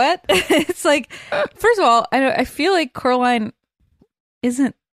 Wait. What? It's like, first of all, I feel like Coraline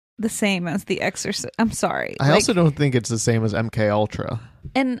isn't the same as The Exorcist. I'm sorry. I Like, also don't think it's the same as MK Ultra.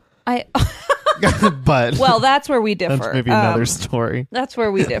 and I. But Well, that's where we differ. that's maybe another story. That's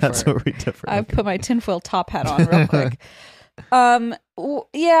where we differ. That's where we differ. I put my tinfoil top hat on real quick.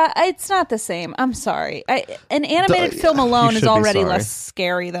 Yeah, it's not the same. I'm sorry. An animated film you alone should is be already sorry. less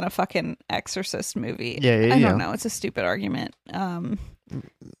scary than a fucking Exorcist movie. Yeah, I yeah. don't know. It's a stupid argument.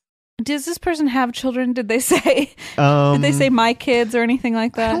 Does this person have children? Did they say? Did they say my kids or anything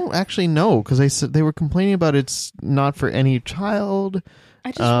like I that? don't actually know because they said they were complaining about it's not for any child. I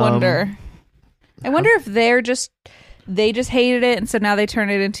just wonder. I wonder if they just hated it, and so now they turn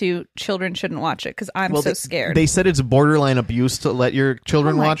it into children shouldn't watch it because I'm so scared. They said it's borderline abuse to let your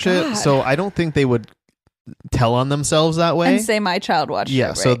children Oh my watch God. it, so I don't think they would tell on themselves that way. and say my child watched it.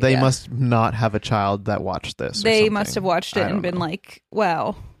 Yeah, so right? they Yeah. must not have a child that watched this. or They something. must have watched it I and don't been know. like,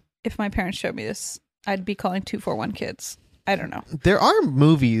 wow, if my parents showed me this, I'd be calling 241 kids. I don't know. There are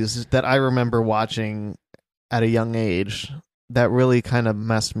movies that I remember watching at a young age that really kind of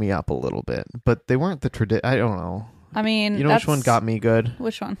messed me up a little bit, but they weren't the tradition. I don't know. I mean, You know which one got me good?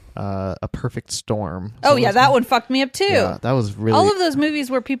 Which one? A Perfect Storm. Oh, yeah, that one fucked me up too. Yeah, that was really. All of those movies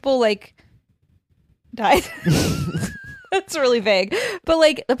where people like died. That's really vague. But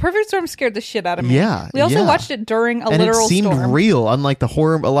like The Perfect Storm scared the shit out of me. Yeah, We also yeah. watched it during a and literal it seemed storm. real, unlike a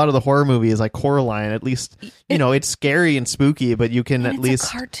lot of the horror movies, like Coraline. At least it's scary and spooky, but you can And at it's least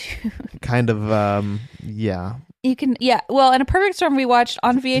a cartoon. kind of, yeah. You can, yeah. Well, in A Perfect Storm, we watched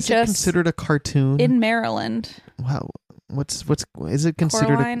on Is it VHS considered a cartoon? in Maryland. Wow, what's is it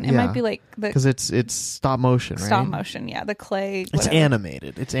considered? Coraline. It might be like the because it's stop motion, right? stop motion. Yeah, the clay. It's whatever.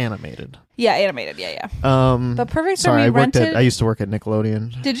 animated. It's animated. Yeah, animated. Yeah. But Perfect Storm, Sorry, we rented. I used to work at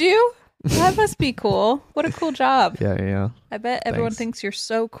Nickelodeon. Did you? That must be cool. What a cool job. Yeah. I bet everyone Thanks. thinks you're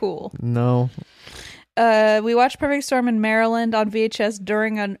so cool. No. We watched Perfect Storm in Maryland on VHS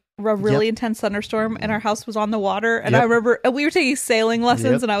during a really intense thunderstorm, and our house was on the water. And I Yep. remember we were taking sailing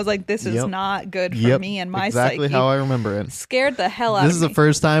lessons, Yep. and I was like, "This is Yep. not good for me and my exactly psyche." how I remember it. Scared the hell out This of is me. the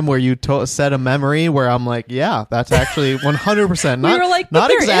first time where you said a memory where I'm like, yeah, that's actually 100%. We Not, were like, but not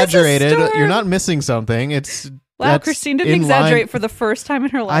there is a exaggerated. storm. You're not missing something. It's Wow, that's Christine didn't in exaggerate line- for the first time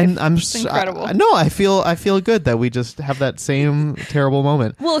in her life. It's incredible. No, I feel good that we just have that same terrible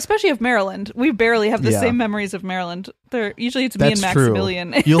moment. Well, especially of Maryland. We barely have the Yeah. same memories of Maryland. Usually it's me That's and true.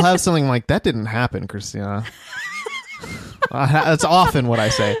 Maximilian. You'll have something like that didn't happen, Christina. That's often what I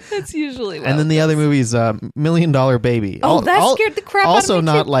say. That's usually what And then the other movie's $1 Million Baby. Oh, that scared the crap out of Also me,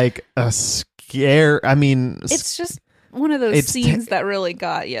 not too. like a scare. I mean, It's just one of those It's scenes that really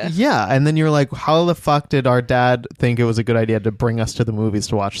got you. yeah. And then you're like, how the fuck did our dad think it was a good idea to bring us to the movies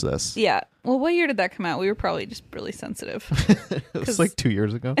to watch this? Yeah. Well, what year did that come out? We were probably just really sensitive. It was like 2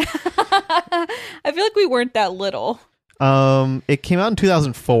 years ago. I feel like we weren't that little. It came out in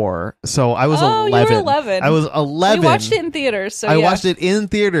 2004, so I was Oh, you 11. were 11. I was 11. We watched it in theaters, so I yeah. watched it in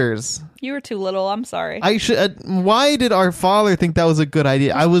theaters. You were too little. I'm sorry. I should. Why did our father think that was a good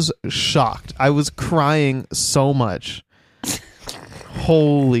idea? I was shocked. I was crying so much.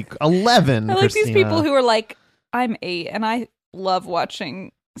 Holy 11! I like Christina. these people who are like, I'm 8 and I love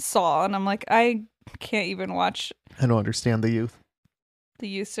watching Saw, and I'm like, I can't even watch. I don't understand the youth. The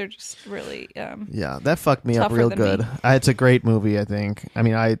youths are just really. Yeah, that fucked me up Tougher real than good. me. It's a great movie. I think. I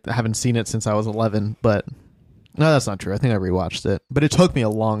mean, I haven't seen it since I was 11, but no, that's not true. I think I rewatched it, but it took me a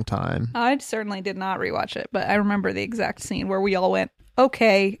long time. I certainly did not rewatch it, but I remember the exact scene where we all went,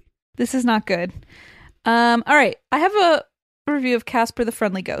 okay, this is not good. All right, I have a review of Casper the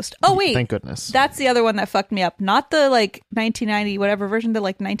Friendly Ghost. Oh wait, Thank goodness. that's the other one that fucked me up. Not the like 1990 whatever version, the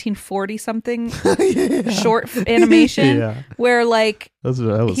like 1940 something short animation Yeah. where like that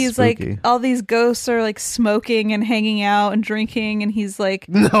was he's spooky. like all these ghosts are like smoking and hanging out and drinking, and he's like,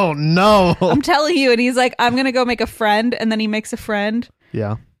 no. I'm telling you, and he's like, I'm gonna go make a friend, and then he makes a friend.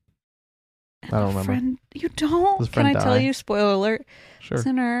 Yeah. I don't remember. Friend, you don't? Does Can I friend tell die? you? Spoiler alert. Sure.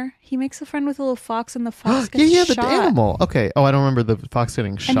 Sinner, he makes a friend with a little fox, and the fox gets yeah, the shot. animal. Okay. Oh, I don't remember the fox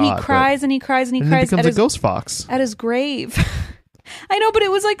getting shot. And he but- cries and he cries and he and then cries becomes at a his, ghost fox. at his grave. I know, but it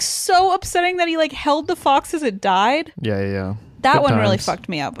was like so upsetting that he like held the fox as it died. Yeah. That Good one really times. fucked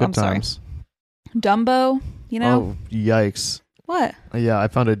me up. Good I'm sorry. times. Dumbo, you know? Oh, yikes. What? Yeah, I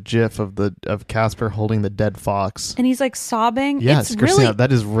found a GIF of Casper holding the dead fox. And he's like sobbing. Yes, it's Christina, really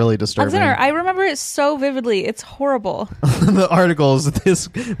that is really disturbing. Alexander, I remember it so vividly. It's horrible. The article is this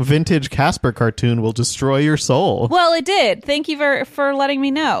vintage Casper cartoon will destroy your soul. Well, it did. Thank you for letting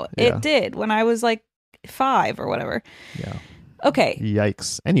me know. Yeah. It did when I was like 5 or whatever. Yeah. Okay.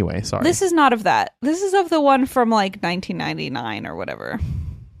 Yikes. Anyway, sorry. This is not of that. This is of the one from like 1999 or whatever,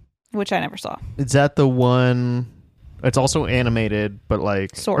 which I never saw. Is that the one? It's also animated, but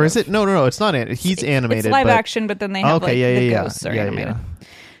like, Sort or is of. it? No. It's not. He's animated. It's live but, action, but then they have like the ghosts are animated.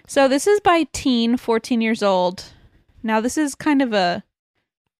 So this is by teen, 14 years old. Now this is kind of a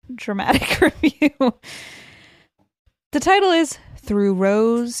dramatic review. The title is Through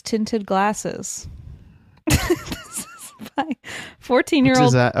Rose-Tinted Glasses. This is by 14-year-old. What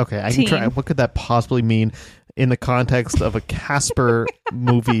is that? Okay, I can try. teen. What could that possibly mean in the context of a Casper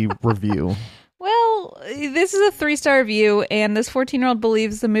movie review? Well, this is a 3-star review, and this 14-year-old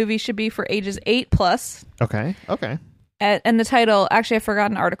believes the movie should be for ages 8+. Okay. And the title, actually, I forgot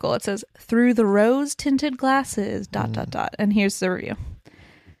an article. It says, Through the Rose-Tinted Glasses, ... And here's the review.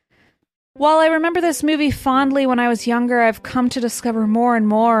 While I remember this movie fondly when I was younger, I've come to discover more and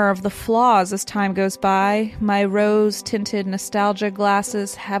more of the flaws as time goes by. My rose-tinted nostalgia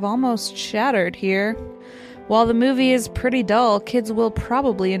glasses have almost shattered here. While the movie is pretty dull, kids will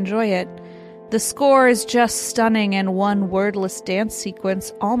probably enjoy it. The score is just stunning, and one wordless dance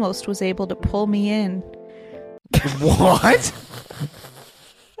sequence almost was able to pull me in. What?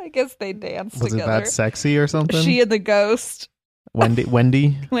 I guess they danced Was it together. that sexy or something? She and the ghost. Wendy.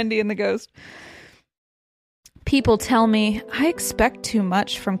 Wendy and the ghost. People tell me I expect too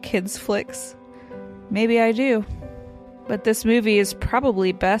much from kids' flicks. Maybe I do. But this movie is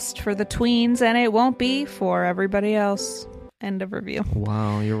probably best for the tweens, and it won't be for everybody else. End of review.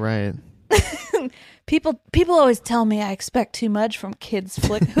 Wow, you're right. People always tell me I expect too much from kids'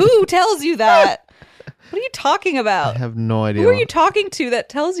 flick. Who tells you that? What are you talking I about? have no idea. Who are you talking to that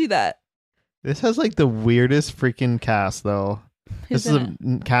tells you that? This has like the weirdest freaking cast, though. Who's This is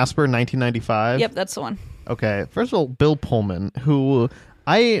in a Casper 1995. Yep, that's the one. Okay, first of all, Bill Pullman, who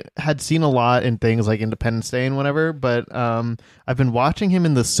I had seen a lot in things like Independence Day and whatever, but I've been watching him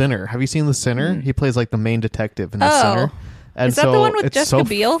in The Sinner. Have you seen The Sinner? He plays like the main detective in The Oh. Sinner. And Is that the one with it's Jessica so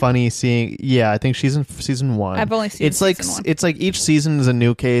Biel? funny seeing. Yeah, I think she's in season 1. I've only seen it's like season 1. it's like each season is a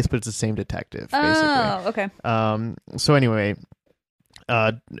new case, but it's the same detective basically. Oh, okay. So anyway,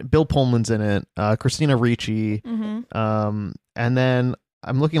 Bill Pullman's in it. Christina Ricci. Mm-hmm. And then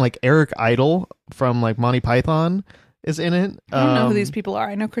I'm looking like Eric Idle from like Monty Python is in it. I don't know who these people are.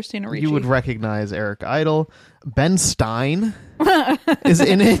 I know Christina Ricci. You would recognize Eric Idle. Ben Stein is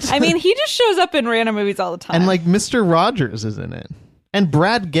in it. I mean, he just shows up in random movies all the time. And like Mr. Rogers is in it. And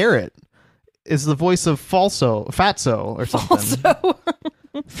Brad Garrett is the voice of Fatso or something.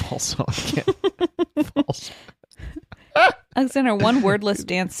 Falso. I can't. Falso. Alexander, one wordless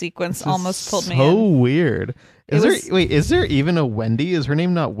dance sequence almost pulled me in. So weird. Is there even a Wendy? Is her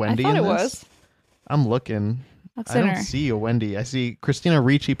name not Wendy? I thought in it this? was. I'm looking. Alexander. I don't see a Wendy. I see Christina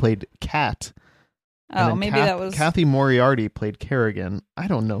Ricci played Kat. Oh, maybe that was Kathy Moriarty played Kerrigan. I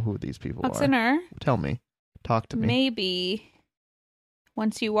don't know who these people Alexander. are. Tell me. Talk to me. Maybe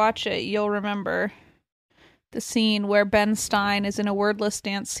once you watch it, you'll remember the scene where Ben Stein is in a wordless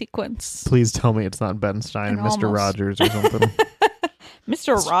dance sequence. Please tell me it's not Ben Stein, And Mr. almost. Rogers or something.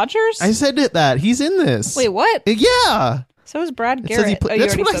 Mr. Rogers? I said that. He's in this. Wait, what? Yeah. So is Brad It Garrett. says he you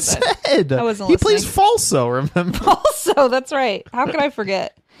that's already what I said that. said. I wasn't he plays listening. Falso, remember? Also, that's right. How could I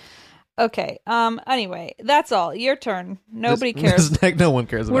forget? Okay. Anyway, that's all. Your turn. Nobody cares. No one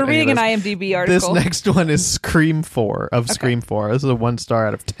cares about We're any reading of an this. IMDb article. This next one is Scream 4 of Scream 4. This is a 1 star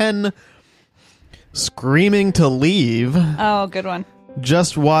out of 10. Screaming to Leave. Oh, good one.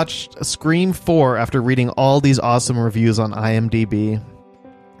 Just watched Scream 4 after reading all these awesome reviews on IMDb.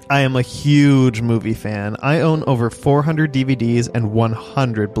 I am a huge movie fan. I own over 400 DVDs and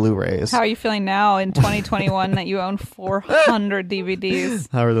 100 Blu-rays. How are you feeling now in 2021 that you own 400 DVDs?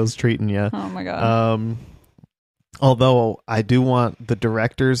 How are those treating you? Oh my god. Although I do want the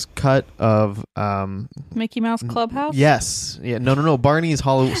director's cut of Mickey Mouse Clubhouse? Yes. Yeah. No. Barney's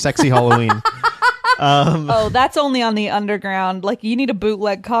Sexy Halloween. Oh, that's only on the underground. Like, you need a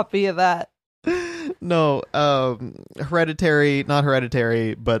bootleg copy of that. No, Hereditary, not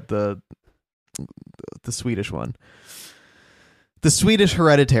Hereditary, but the Swedish one. The Swedish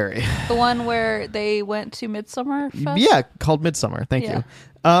Hereditary. The one where they went to Midsummer Fest? Yeah, called Midsummer. Thank Yeah.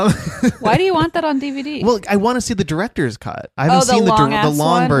 you. Why do you want that on DVD? Well, I want to see the director's cut. I haven't the seen the long-ass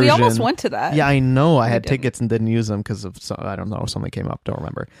long one? version. We almost went to that. Yeah, I know. I had didn't. tickets and didn't use them because of I don't know, something came up. Don't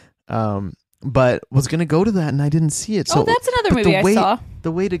remember. But was gonna go to that and I didn't see it. So, that's another but movie I saw.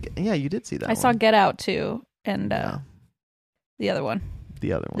 The way to yeah, you did see that. I saw Get Out too, and Yeah. the other one.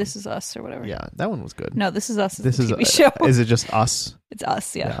 The other one. This Is Us or whatever. Yeah, that one was good. No, This Is Us. This is is a TV show. Is it just Us? It's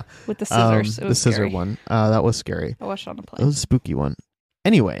Us, yeah. Yeah. With the scissors. It The was scissor scary. one. That was scary. I watched it on the That plane. was a spooky one.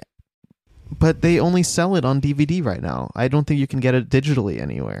 Anyway, but they only sell it on DVD right now. I don't think you can get it digitally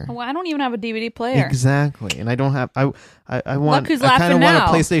anywhere. Well, I don't even have a DVD player. Exactly, and I don't have. I want. Look who's I kind laughing of want a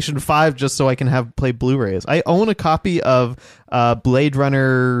now. PlayStation 5 just so I can play Blu-rays. I own a copy of Blade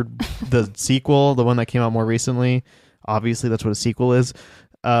Runner, the sequel, the one that came out more recently. Obviously, that's what a sequel is.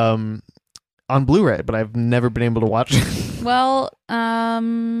 On Blu-ray, but I've never been able to watch it. Well,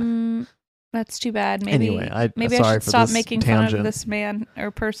 that's too bad. Maybe Anyway, maybe I sorry should for stop this making fun tangent. of this man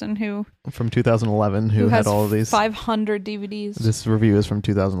or person who From 2011, who had has all of these. 500 DVDs. This review is from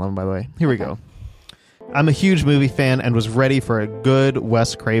 2011, by the way. Here we Okay. go. I'm a huge movie fan and was ready for a good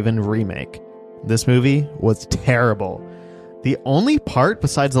Wes Craven remake. This movie was terrible. The only part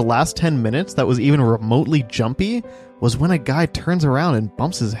besides the last 10 minutes that was even remotely jumpy was when a guy turns around and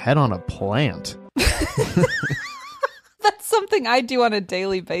bumps his head on a plant. That's something I do on a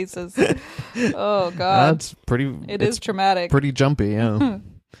daily basis. Oh god. That's pretty. It it's is traumatic. pretty jumpy, yeah.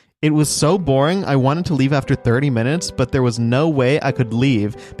 It was so boring, I wanted to leave after 30 minutes, but there was no way I could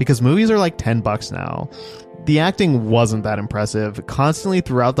leave because movies are like $10 now. The acting wasn't that impressive. Constantly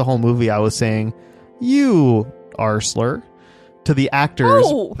throughout the whole movie, I was saying, "You arsler," to the actors.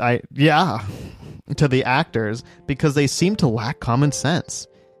 Oh! To the actors because they seem to lack common sense.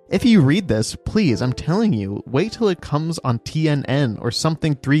 If you read this, please, I'm telling you, wait till it comes on TNN or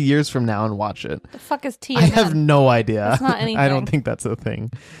something 3 years from now and watch it. The fuck is TNN? I have no idea. That's not I anything. don't think that's a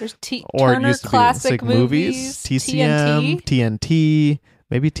thing. There's Or it Turner used to be Classic like movies, TCM, TNT.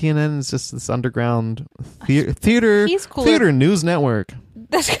 Maybe TNN is just this underground theater He's cooler. theater news network.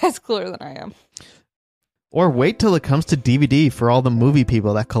 This guy's cooler than I am. Or wait till it comes to DVD for all the movie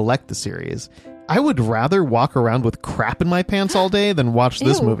people that collect the series. I would rather walk around with crap in my pants all day than watch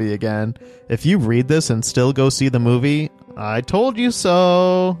this Ew. movie again. If you read this and still go see the movie, I told you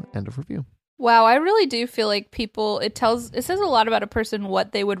so. End of review. Wow, I really do feel like people. It says a lot about a person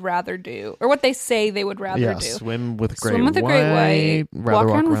what they would rather do or what they say they would rather Yeah, do. swim with great Swim with a great white. Rather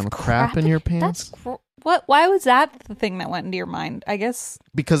walk around with crap in your That's pants. what? Why was that the thing that went into your mind? I guess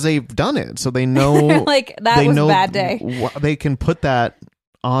Because they've done it, so they know. like that they was know a bad day. They can put that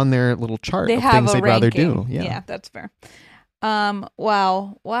on their little chart They of have things a they'd rather ranking. do. Yeah. That's fair.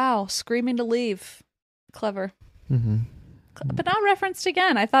 Wow, Screaming to Leave, clever, Mm-hmm. but not referenced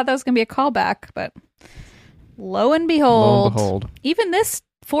again. I thought that was gonna be a callback, but Lo and Lo behold, and behold. even this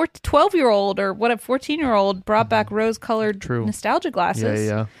 12-year-old or what a 14-year-old brought back rose-colored True. nostalgia glasses.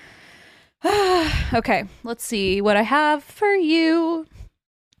 Yeah. Okay, let's see what I have for you.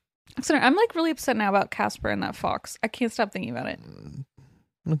 I'm like really upset now about Casper and that fox. I can't stop thinking about it.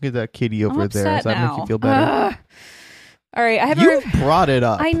 Look at that kitty I'm over there. Does upset that make now. you feel better? All right, I have You brought it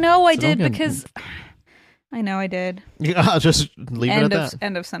up. I know I So did don't get- because I know I did. I'll just leave it at that.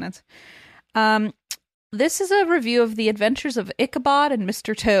 End of sentence. This is a review of The Adventures of Ichabod and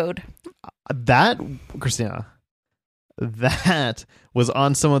Mr. Toad. That, Christina, that was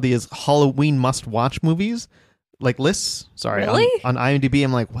on some of these Halloween must-watch movies, like lists. Sorry, Really? on IMDb.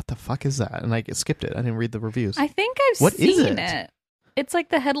 I'm like, what the fuck is that? And I skipped it. I didn't read the reviews. I think I've What is seen it? it. It's like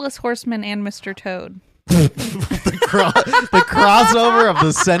the Headless Horseman and Mr. Toad. the crossover of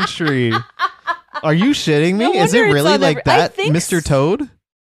the century. Are you shitting me? No Is it wonder it's really on like every- I that, think Mr. Toad?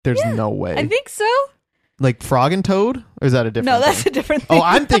 There's no way. I think so. Like Frog and Toad? Or is that a different No, that's thing? a different thing. Oh,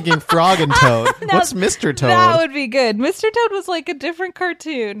 I'm thinking Frog and Toad. Now, What's Mr. Toad? That would be good. Mr. Toad was like a different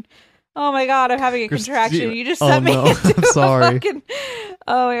cartoon. Oh my god, I'm having a contraction. You just sent me no. into I'm a sorry. fucking...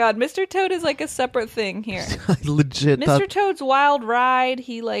 Oh my god, Mr. Toad is like a separate thing here. I legit Mr. thought Toad's Wild Ride,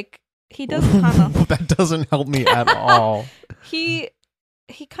 he does kind of... that doesn't help me at all. He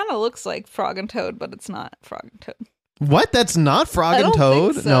kind of looks like Frog and Toad, but it's not Frog and Toad. What? That's not Frog I and don't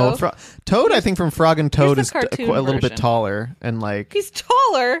Toad? think No, so. Toad, I think from Frog and Toad the is cartoon a little bit version. taller and like He's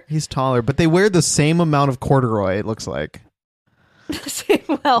taller. he's taller, but they wear the same amount of corduroy. It looks like.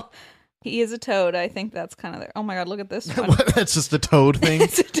 Well, he is a toad. I think that's kind of there. Oh my god, look at this one. What? That's just a Toad thing.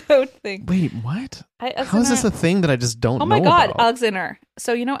 It's a toad thing. Wait, what? How is Alexander- this a thing that I just don't Oh know my god, about? Alexander.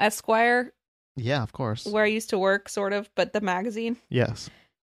 So you know Esquire, Yeah, of course. where I used to work, sort of, but the magazine? Yes.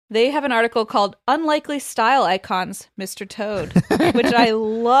 They have an article called Unlikely Style Icons, Mr. Toad, which I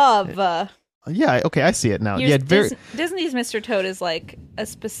love. Yeah, okay, I see it now. Yeah, very. Disney's Mr. Toad is like a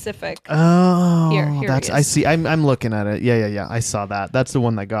specific... Oh, Here that's he I is. see. I'm looking at it. Yeah. I saw that. That's the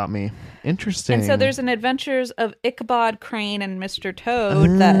one that got me. Interesting. And so there's an Adventures of Ichabod Crane and Mr.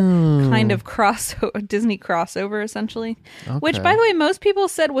 Toad that kind of Disney crossover, essentially. Which, Okay. by the way, most people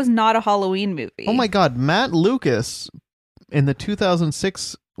said was not a Halloween movie. Oh my god, Matt Lucas in the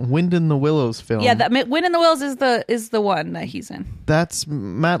 2006 Wind in the Willows film. Yeah, that Wind in the Willows is the one that he's in. That's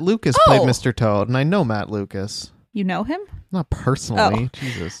Matt Lucas played Oh. Mr. Toad, and I know Matt Lucas. You know him? Not personally. Oh.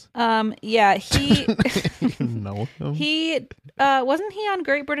 Jesus. Yeah, he You know him? he wasn't he on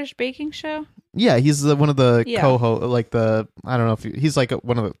Great British Baking Show? Yeah, he's one of the Yeah. co-hosts, like the, I don't know if he's like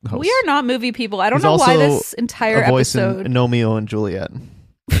one of the hosts. We are not movie people. I don't He's know why also this entire a voice episode in Romeo and Juliet.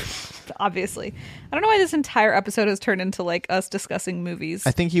 obviously. I don't know why this entire episode has turned into like us discussing movies.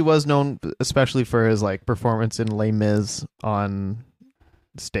 I think he was known especially for his like performance in Les Mis on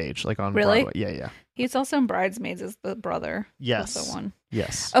stage, like on Really? Broadway. Yeah. He's also in Bridesmaids as the brother. Yes. Also one.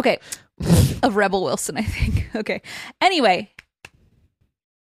 Yes. Okay. Of Rebel Wilson, I think. Okay. Anyway,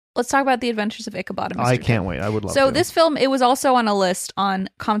 let's talk about The Adventures of Ichabod and Mr. I Toad. can't wait. I would love So to. this film, it was also on a list on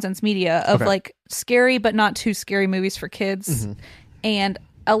Common Sense Media of Okay. like scary but not too scary movies for kids. Mhm. And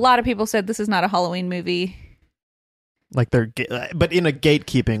a lot of people said this is not a Halloween movie. Like they're but in a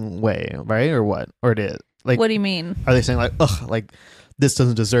gatekeeping way, right? Or what? Or it is. Like What do you mean? are they saying like, ugh, like this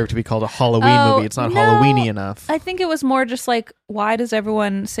doesn't deserve to be called a Halloween Oh, movie. It's not no. Halloweeny enough. I think it was more just like, why does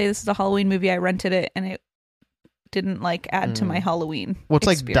everyone say this is a Halloween movie? I rented it and it didn't like add to my Halloween. Well, it's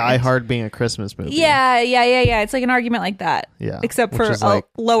like experience. Die Hard being a Christmas movie. Yeah. It's like an argument like that. Yeah. Except Which for is like-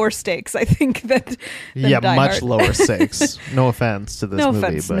 lower stakes, I think, than Yeah, Die much Hard. lower stakes. No offense to this No movie,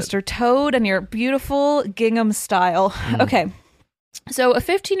 offense, but Mr. Toad and your beautiful gingham style. Mm. Okay. So a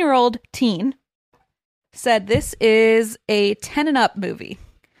 15-year-old teen said this is a 10 and up movie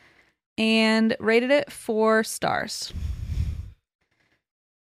and rated it 4 stars.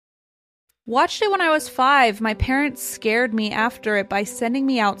 Watched it when I was 5. My parents scared me after it by sending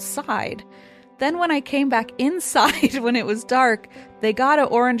me outside. Then when I came back inside when it was dark, they got an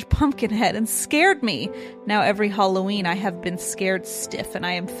orange pumpkin head and scared me. Now every Halloween I have been scared stiff, and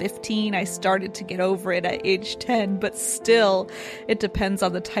I am 15. I started to get over it at age 10, but still, it depends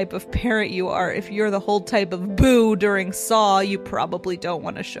on the type of parent you are. If you're the whole type of boo during Saw, you probably don't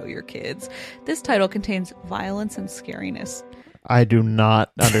want to show your kids. This title contains violence and scariness. I do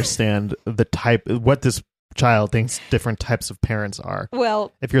not understand what this child thinks different types of parents are.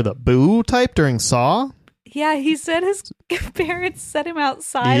 Well, If you're the boo type during Saw, yeah, he said his parents set him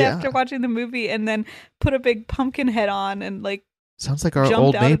outside Yeah. after watching the movie and then put a big pumpkin head on and like, sounds like our Jumped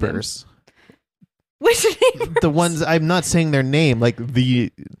old out of him. neighbors. which neighbors? The ones I'm not saying their name,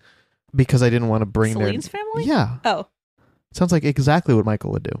 because I didn't want to bring Celine's their family? Yeah. Oh, Sounds like exactly what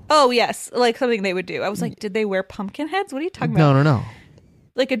Michael would do. Oh, yes. Like something they would do. I was like, did they wear pumpkin heads? What are you talking No, about? no.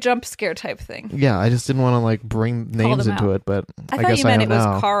 Like a jump scare type thing. Yeah, I just didn't want to like bring names them into out. it, but I I thought guess you meant I it am was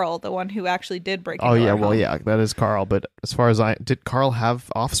now. Carl, the one who actually did break into Oh, yeah, our well, home. yeah, that is Carl. But as far as did Carl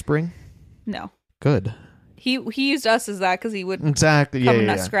have offspring? No. Good. He used us as that because he would Exactly. come Yeah, and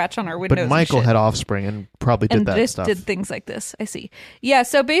yeah, yeah. scratch on our windows. But Michael and shit. had offspring and probably did and that just stuff. did things like this. I see. Yeah.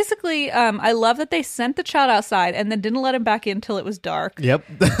 So basically, I love that they sent the child outside and then didn't let him back in until it was dark. Yep,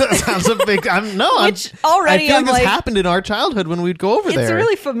 that sounds a big. Which already I feel I'm like this like- happened in our childhood when we'd go over It's there.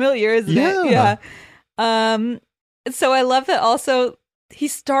 really familiar, isn't Yeah. it? Yeah. So I love that also he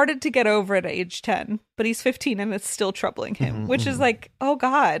started to get over it at age 10, but he's 15 and it's still troubling him, which is like, oh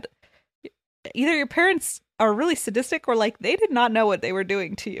God, either your parents are really sadistic or like they did not know what they were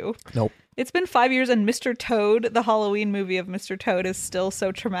doing to you. Nope. It's been 5 years and Mr. Toad, the Halloween movie of Mr. Toad, is still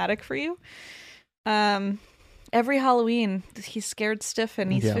so traumatic for you. Every Halloween he's scared stiff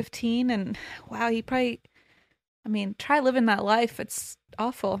and he's Yeah. 15 and wow, he probably, I mean, try living that life. It's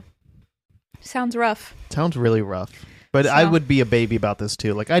awful. Sounds rough. Sounds really rough. But I So- would be a baby about this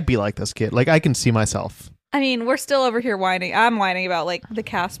too. Like I'd be like this kid. Like I can see myself. I mean, we're still over here whining. I'm whining about like the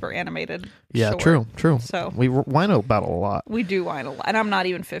Casper animated. Yeah, short. true. So we whine about it a lot. we do whine a lot, and I'm not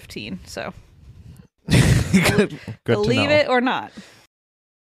even 15. So Good believe to know. it or not.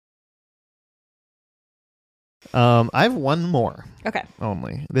 I have one more Okay,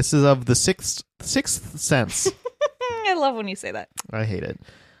 only. This is of the sixth sense. I love when you say that. I hate it.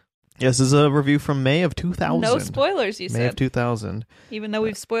 This is a review from May of 2000. No spoilers, you May of said. 2000. Even though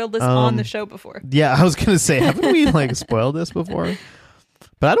we've spoiled this on the Um, show before. Yeah, I was gonna say, haven't we like spoiled this before?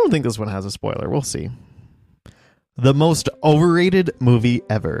 But I don't think this one has a spoiler. We'll see. The most overrated movie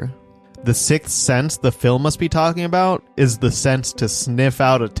ever. The Sixth Sense the film must be talking about is the sense to sniff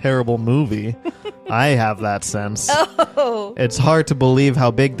out a terrible movie. I have that sense. Oh, It's hard to believe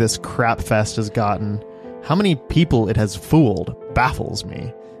how big this crap fest has gotten. How many people it has fooled baffles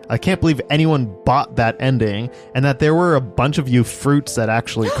me. I can't believe anyone bought that ending and that there were a bunch of you fruits that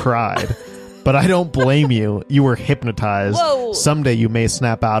actually cried. But I don't blame you. You were hypnotized. Whoa. Someday you may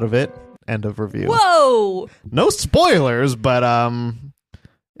snap out of it. End of review. whoa! No spoilers, but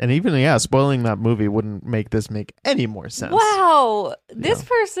and even spoiling that movie wouldn't make this make any more sense. Wow, this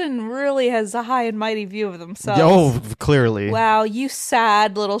person really has a high and mighty view of themselves. Oh, clearly. Wow, you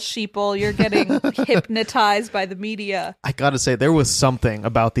sad little sheeple. You're getting hypnotized by the media. I gotta say, there was something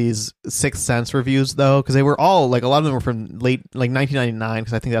about these Sixth Sense reviews, though, because they were all, like, a lot of them were from late, like, 1999,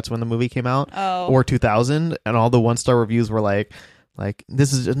 because I think that's when the movie came out, Oh. or 2000, and all the one-star reviews were like,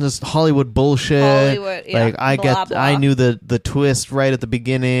 this is just Hollywood bullshit. Hollywood, yeah, Like, blah, blah. I knew the twist right at the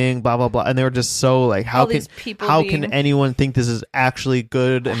beginning, blah, blah, blah, and they were just so, like, All these people how being can anyone think this is actually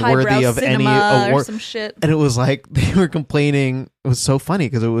good and highbrow worthy of any cinema or award? some shit. And it was like they were complaining. It was so funny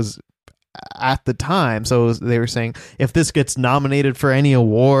because it was at the time. So they were saying if this gets nominated for any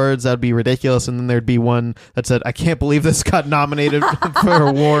awards, that'd be ridiculous. And then there'd be one that said, "I can't believe this got nominated for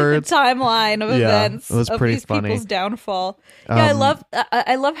awards." The timeline of Yeah, events it was of pretty these funny. people's downfall. Yeah, Um,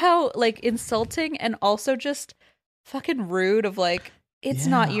 I love how like insulting and also just fucking rude of like it's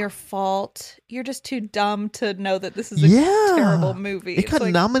not Yeah. your fault. You're just too dumb to know that this is a Yeah. terrible movie. It It's got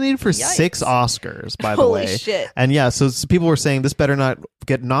like, nominated for yikes. 6 Oscars, by the Holy way. shit. And yeah, so people were saying this better not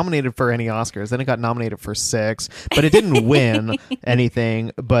get nominated for any Oscars. Then it got nominated for 6, but it didn't win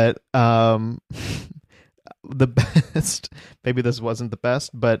anything. But the best, maybe this wasn't the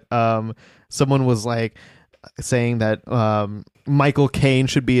best, but someone was like saying that Michael Caine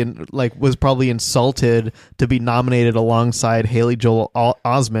should be was probably insulted to be nominated alongside Haley Joel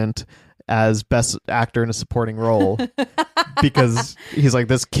Osment as best actor in a supporting role because he's like,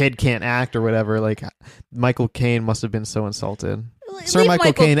 this kid can't act or whatever. Like, Michael Caine must have been so insulted. Sir Leave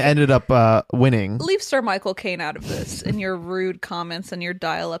Michael Caine ended up winning. Leave Sir Michael Caine out of this and your rude comments and your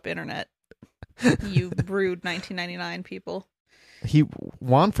dial-up internet. You rude 1999 people. He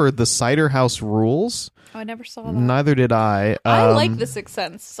won for The Cider House Rules. Oh, I never saw that. Neither did I. I like The Sixth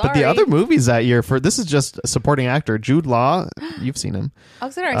Sense. Sorry. But the other movies that year this is just a supporting actor. Jude Law, you've seen him.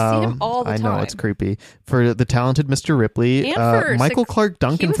 Alexander, I see him all the I time. know, it's creepy. For The Talented Mr. Ripley, And for Michael Six- Clark he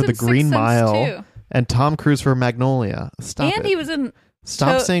Duncan was for in The Green Sixth Sense, Mile, too. and Tom Cruise for Magnolia. Stop And it. he was in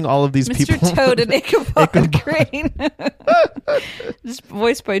Stop saying all of these Mr. people. Toad and Ichabod Crane. Just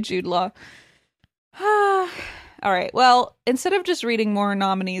voiced by Jude Law. All right. Well, instead of just reading more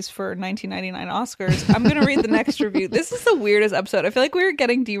nominees for 1999 Oscars, I'm going to read the next review. This is the weirdest episode. I feel like we're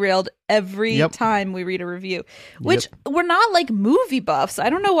getting derailed every Yep. time we read a review, which we're not like movie buffs. I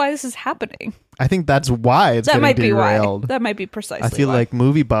don't know why this is happening. I think that's why it's That getting might be why. derailed. That might be precisely I feel why. like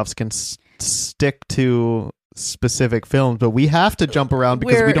movie buffs can stick to specific films, but we have to jump around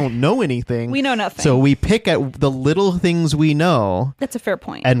because we don't know anything. We know nothing. So we pick at the little things we know. That's a fair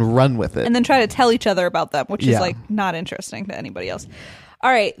point. And run with it. And then try to tell each other about them, which is Yeah. like not interesting to anybody else.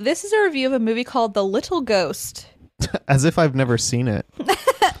 All right, this is a review of a movie called The Little Ghost. As if I've never seen it.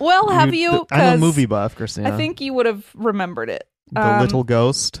 Well, have you? I'm a movie buff, Christina. I think you would have remembered it. The Little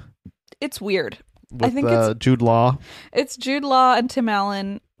Ghost. It's weird. With I think it's Jude Law. It's Jude Law and Tim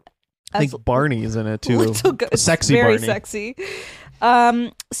Allen. I think Barney's in it too. Little Ghost. Sexy Very Barney. sexy.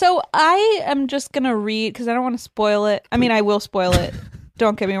 So I am just gonna read because I don't want to spoil it. I mean, I will spoil it.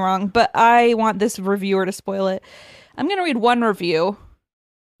 Don't get me wrong, but I want this reviewer to spoil it. I'm gonna read one review,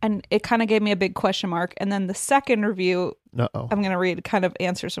 and it kind of gave me a big question mark. And then the second review, Uh-oh. I'm gonna read kind of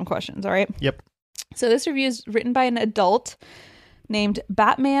answer some questions. All right. Yep. So this review is written by an adult named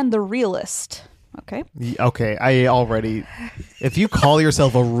Batman the Realist. Okay. Okay, if you call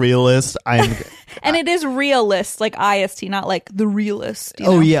yourself a realist, And it is realist, like IST, not like the realist. You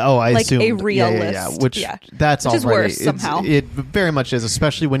Oh know? yeah, I like assumed. a realist. Yeah. Which that's Which is already worse somehow. It very much is,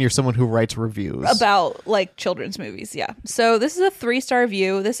 especially when you're someone who writes reviews About like children's movies, yeah. So this is a 3-star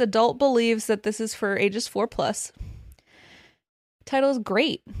review. This adult believes that this is for ages 4+. Title is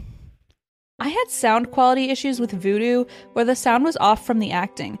great. I had sound quality issues with Voodoo where the sound was off from the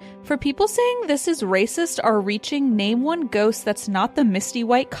acting. For people saying this is racist are reaching name one ghost that's not the misty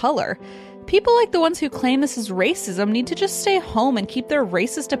white color. People like the ones who claim this is racism need to just stay home and keep their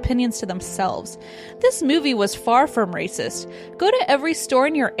racist opinions to themselves. This movie was far from racist. Go to every store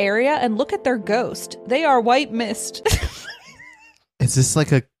in your area and look at their ghost. They are white mist. Is this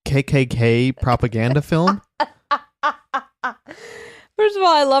like a KKK propaganda film? First of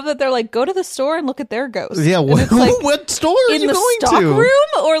all, I love that they're like, go to the store and look at their ghost. Yeah, And what, it's like, what store are in you the going stock to?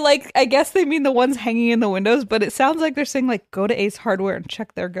 room? Or like, I guess they mean the ones hanging in the windows, but it sounds like they're saying like, go to Ace Hardware and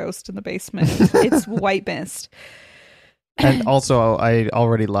check their ghost in the basement. It's white mist. And also, I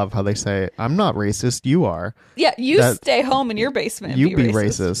already love how they say, "I'm not racist. You are. Yeah, you That- stay home in your basement. And You be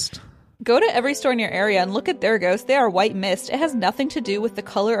racist. racist." Go to every store in your area and look at their ghosts. They are white mist. It has nothing to do with the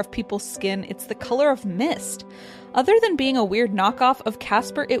color of people's skin. It's the color of mist. Other than being a weird knockoff of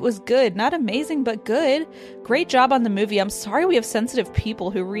Casper, it was good. Not amazing, but good. Great job on the movie. I'm sorry we have sensitive people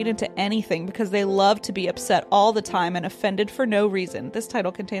who read into anything because they love to be upset all the time and offended for no reason. This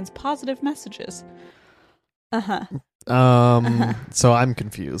title contains positive messages. So I'm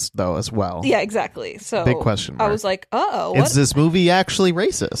confused though as well. Yeah, exactly. So Big question I mark. was like, uh-oh. Is this movie actually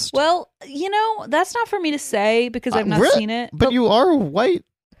racist? Well, that's not for me to say because I've not Really? seen it. But you are a white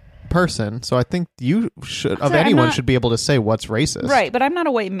person, so I think you should, of Sorry, I'm anyone, not- should be able to say what's racist. Right, but I'm not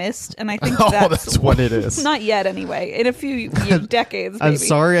a white mist, and I think Oh, that's, that's what it is. Not yet, anyway. In a few decades, maybe. I'm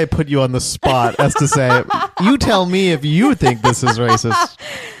sorry I put you on the spot as to say, you tell me if you think this is racist.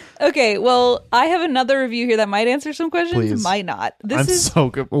 Okay, well, I have another review here that might answer some questions, Please. might not. This I'm is so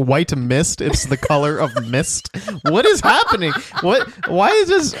good. White mist. It's the color of mist. What is happening? Why is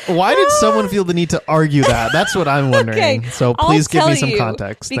this? Why did someone feel the need to argue that? That's what I'm wondering. okay. So I'll please give me tell some you,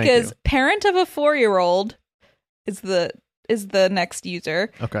 context. Thank because you. parent of a 4-year-old is the next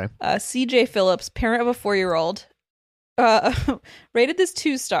user. Okay. CJ Phillips, parent of a 4-year-old, rated this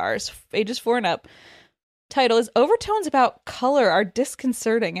 2 stars, ages 4 and up. Title is overtones about color are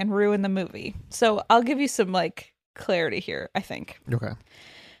disconcerting and ruin the movie. So I'll give you some clarity here, I think. Okay.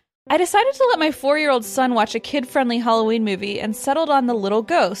 I decided to let my 4-year-old son watch a kid-friendly Halloween movie and settled on The Little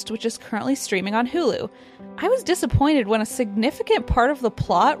Ghost, which is currently streaming on Hulu. I was disappointed when a significant part of the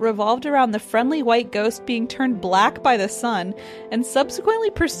plot revolved around the friendly white ghost being turned black by the sun and subsequently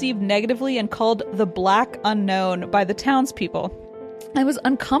perceived negatively and called the Black Unknown by the townspeople. I was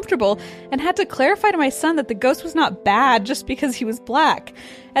uncomfortable and had to clarify to my son that the ghost was not bad just because he was black.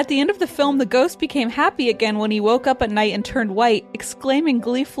 At the end of the film, the ghost became happy again when he woke up at night and turned white, exclaiming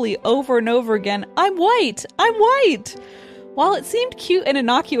gleefully over and over again, "I'm white! I'm white!" While it seemed cute and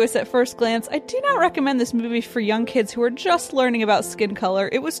innocuous at first glance, I do not recommend this movie for young kids who are just learning about skin color.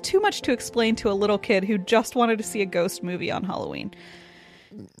 It was too much to explain to a little kid who just wanted to see a ghost movie on Halloween.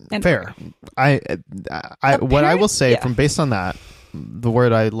 And Fair. What I will say yeah. from based on that, the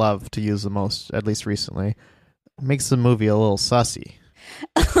word I love to use the most, at least recently, makes the movie a little sussy.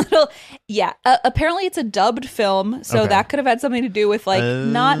 Yeah, apparently it's a dubbed film, so Okay. that could have had something to do with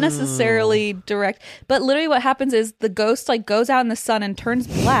not necessarily direct, but literally what happens is the ghost goes out in the sun and turns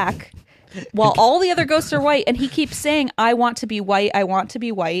black while all the other ghosts are white, and he keeps saying, "I want to be white, I want to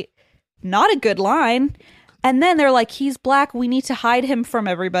be white." Not a good line. And then they're like, "He's black, we need to hide him from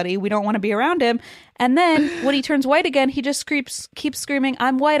everybody, we don't want to be around him." And then when he turns white again, he just keeps screaming,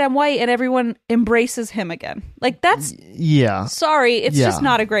 I'm white," and everyone embraces him again. That's Yeah. sorry, it's Yeah. just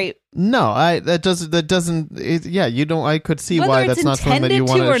not a great No, that doesn't. Yeah, you don't. I could see Whether why it's that's not something that you intended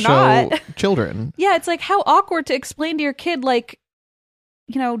want to to or show not. children. Yeah, it's like how awkward to explain to your kid, like,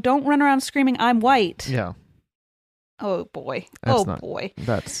 don't run around screaming, "I'm white." Yeah, Oh boy. That's Oh not- boy.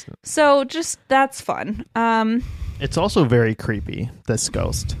 that's. So that's fun. It's also very creepy. This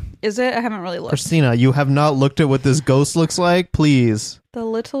ghost, Is it? I haven't really looked. Christina. You have not looked at what this ghost looks like. Please. The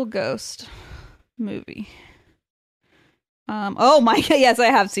Little Ghost movie. Oh my yes, I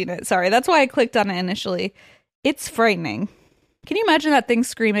have seen it. Sorry. That's why I clicked on it initially. It's frightening. Can you imagine that thing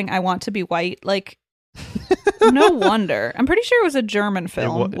screaming, "I want to be white"? Like, no wonder. I'm pretty sure it was a German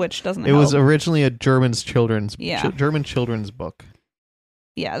film, which doesn't It help. was originally a German children's book,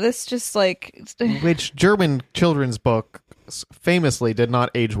 Yeah, this just like which German children's book famously did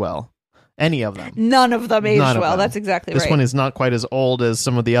not age well. Any of them. none of them aged None of well. them. That's exactly This right. one is not quite as old as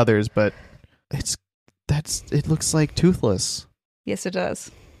some of the others, but it looks like Toothless. Yes, it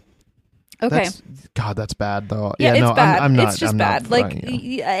does. Okay. That's bad though. Yeah, it's no, bad. I'm not. It's just I'm bad. Not, Like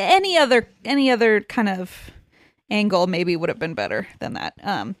any other kind of angle maybe would have been better than that.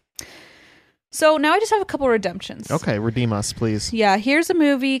 So now I just have a couple redemptions. Okay, redeem us, please. Yeah, here's a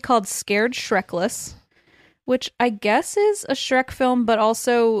movie called Scared Shrekless, which I guess is a Shrek film, but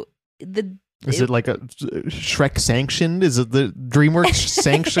also Is it like a Shrek sanctioned? Is it the DreamWorks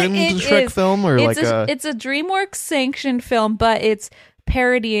sanctioned It Shrek is. film, or it's like it's a DreamWorks sanctioned film, but it's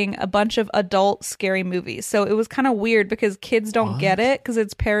parodying a bunch of adult scary movies. So it was kind of weird because kids don't get it because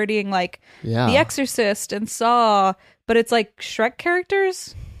it's parodying like Yeah. The Exorcist and Saw, but it's like Shrek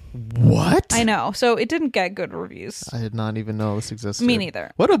characters. What? I know. So it didn't get good reviews. I did not even know this existed. Me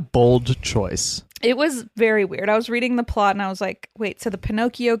neither. What a bold choice. It was very weird. I was reading the plot and I was like, wait, so the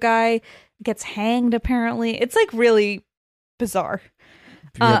Pinocchio guy gets hanged apparently? It's like really bizarre.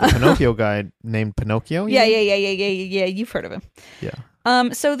 Yeah, the Pinocchio guy named Pinocchio. Yeah. You've heard of him. Yeah.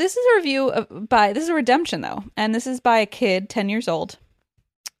 So this is a review this is a redemption though, and this is by a kid 10 years old,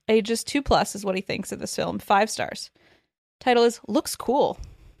 ages 2+ is what he thinks of this film. 5 stars. Title is Looks Cool.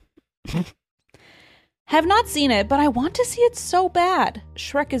 Have not seen it, but I want to see it so bad.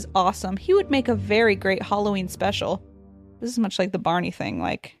 Shrek is awesome. He would make a very great Halloween special. This is much like the Barney thing,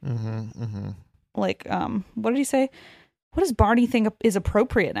 like what did he say? What does Barney think is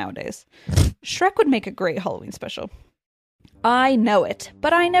appropriate nowadays? Shrek would make a great Halloween special. I know it,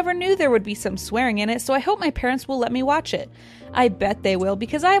 but I never knew there would be some swearing in it, so I hope my parents will let me watch it. I bet they will,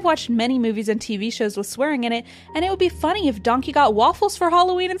 because I have watched many movies and TV shows with swearing in it, and it would be funny if Donkey got waffles for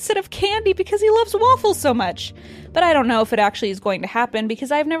Halloween instead of candy because he loves waffles so much. But I don't know if it actually is going to happen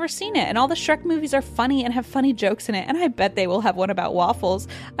because I've never seen it, and all the Shrek movies are funny and have funny jokes in it, and I bet they will have one about waffles.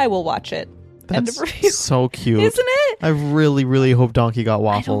 I will watch it. End of review. That's so cute. Isn't it? I really, really hope Donkey got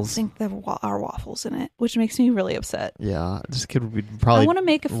waffles. I don't think there are waffles in it, which makes me really upset. Yeah, this kid would probably. I want to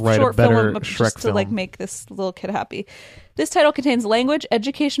make a write short better film Shrek just to film. like make this little kid happy. This title contains language,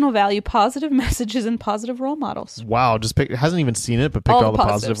 educational value, positive messages, and positive role models. Wow, just hasn't even seen it, but picked all the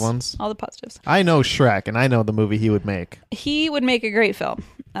positive ones. All the positives. I know Shrek, and I know the movie he would make. He would make a great film,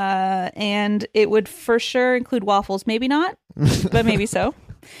 and it would for sure include waffles. Maybe not, but maybe so.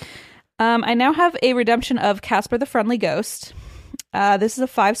 I now have a redemption of Casper the Friendly Ghost. This is a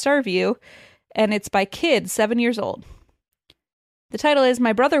 5-star review, and it's by Kid, 7 years old. The title is,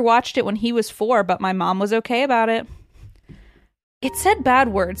 My brother watched it when he was 4, but my mom was okay about it. It said bad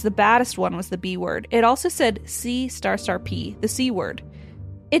words. The baddest one was the B word. It also said C***P, the C word.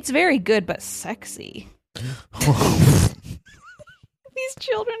 It's very good, but sexy. These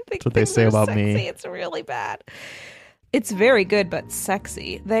children think That's what they things say are about sexy. me. It's really bad. It's very good, but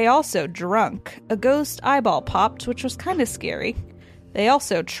sexy. They also drunk. A ghost eyeball popped, which was kind of scary. They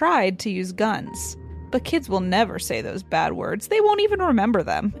also tried to use guns. But kids will never say those bad words. They won't even remember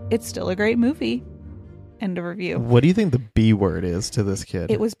them. It's still a great movie. End of review. What do you think the B word is to this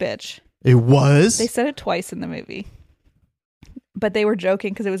kid? It was bitch. It was? They said it twice in the movie. But they were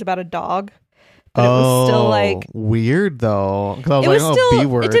joking because it was about a dog. But it was still like... weird though. 'Cause I was It was like, still... B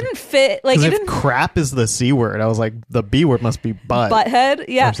word. It didn't fit. Like, 'Cause it if didn't... crap is the C word, I was like, the B word must be butt. Butthead?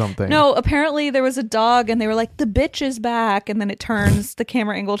 Yeah. Or something. No, apparently there was a dog and they were like, the bitch is back. And then it turns, the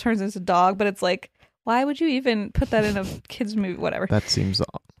camera angle turns into a dog. But it's like, why would you even put that in a kid's movie? Whatever. That seems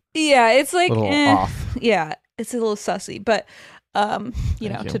Yeah, it's like... a little off. Yeah, it's a little sussy. But, you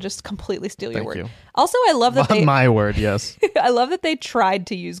know, you. to just completely steal your Thank word. you. Also, I love that they... My word, yes. I love that they tried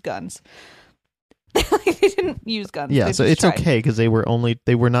to use guns. Like, they didn't use guns. Yeah, They so just it's tried. okay because they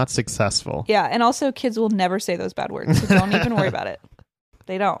were not successful. Yeah, and also kids will never say those bad words. So don't even worry about it.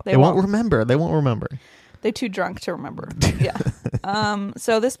 They don't. They won't remember. They won't remember. They're too drunk to remember. Yeah.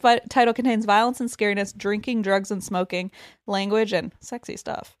 So this title contains violence and scariness, drinking, drugs, and smoking, language, and sexy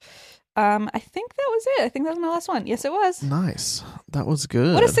stuff. I think that was it. I think that was my last one. Yes, it was. Nice. That was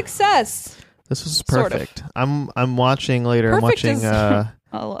good. What a success. This was Sort of. perfect. I'm watching later. Perfect I'm is watching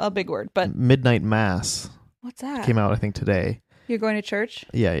a big word, but Midnight Mass. what's that? Came out I think today. You're going to church?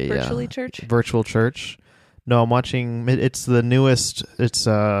 Yeah. Virtually church? Virtual church. No, I'm watching. It's the newest. It's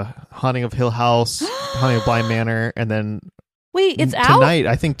Haunting of Hill House, Haunting of Bly Manor, and then Wait, it's out? tonight.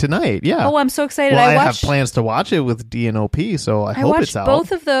 I think tonight. Yeah. Oh, I'm so excited. Well, I have watched plans to watch it with DNOP, so I hope watched it's out.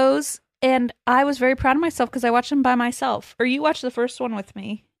 both of those, and I was very proud of myself because I watched them by myself. Or you watched the first one with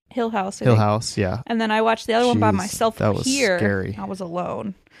me, Hill House. I Hill think. House, yeah. And then I watched the other one by Jeez, myself that was here. scary. I was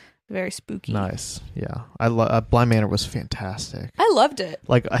alone. Very spooky. Nice, yeah. Bly Manor was fantastic. I loved it.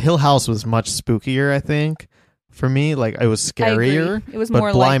 Like a Hill House was much spookier, I think. For me, like it was I agree. scarier. It was but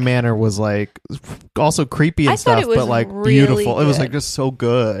more Bly like Manor was like also creepy and I thought stuff, it was but like really beautiful. It was good. like just so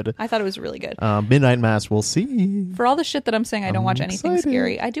good. I thought it was really good. Midnight Mass, we'll see. For all the shit that I'm saying, I don't I'm watch anything excited.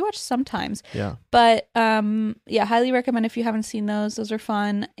 scary. I do watch sometimes. Yeah. But yeah, highly recommend if you haven't seen those. Those are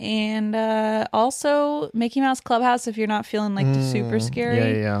fun. And also Mickey Mouse Clubhouse if you're not feeling like super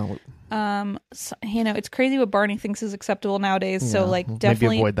scary. Yeah. So, you know, it's crazy what Barney thinks is acceptable nowadays. So like Maybe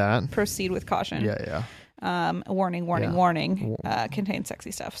definitely avoid that. proceed with caution. Yeah. Warning, Yeah. warning. Contains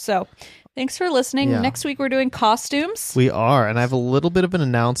sexy stuff. So thanks for listening. Yeah. Next week we're doing costumes. We are, and I have a little bit of an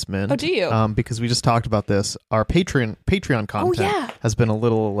announcement. Oh, do you? Because we just talked about this. Our Patreon content yeah. has been a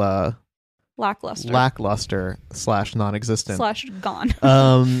little Lackluster. / non-existent. /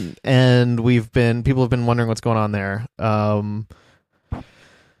 gone. And people have been wondering what's going on there.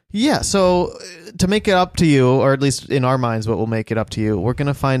 Yeah, so to make it up to you, or at least in our minds, what will make it up to you, we're going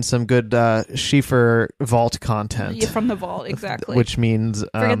to find some good Schiefer vault content. Yeah, from the vault, exactly. Which means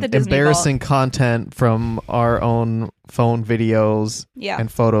Forget the Disney embarrassing content from our own phone videos Yeah. and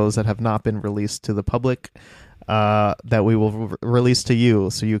photos that have not been released to the public that we will release to you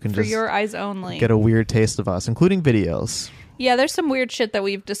so you can For just your eyes only. get a weird taste of us, including videos. Yeah, there's some weird shit that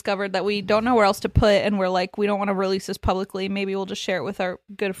we've discovered that we don't know where else to put, and we're like, we don't want to release this publicly. Maybe we'll just share it with our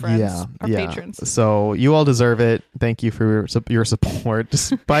good friends, our patrons. So you all deserve it. Thank you for your support,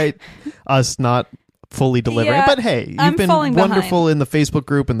 despite us not fully delivering. Yeah, but hey, you've I'm been falling wonderful behind. in the Facebook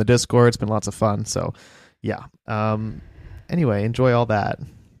group and the Discord. It's been lots of fun. So yeah. Anyway, enjoy all that.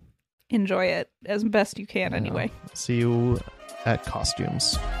 Enjoy it as best you can, anyway. See you at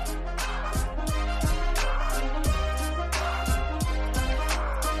costumes.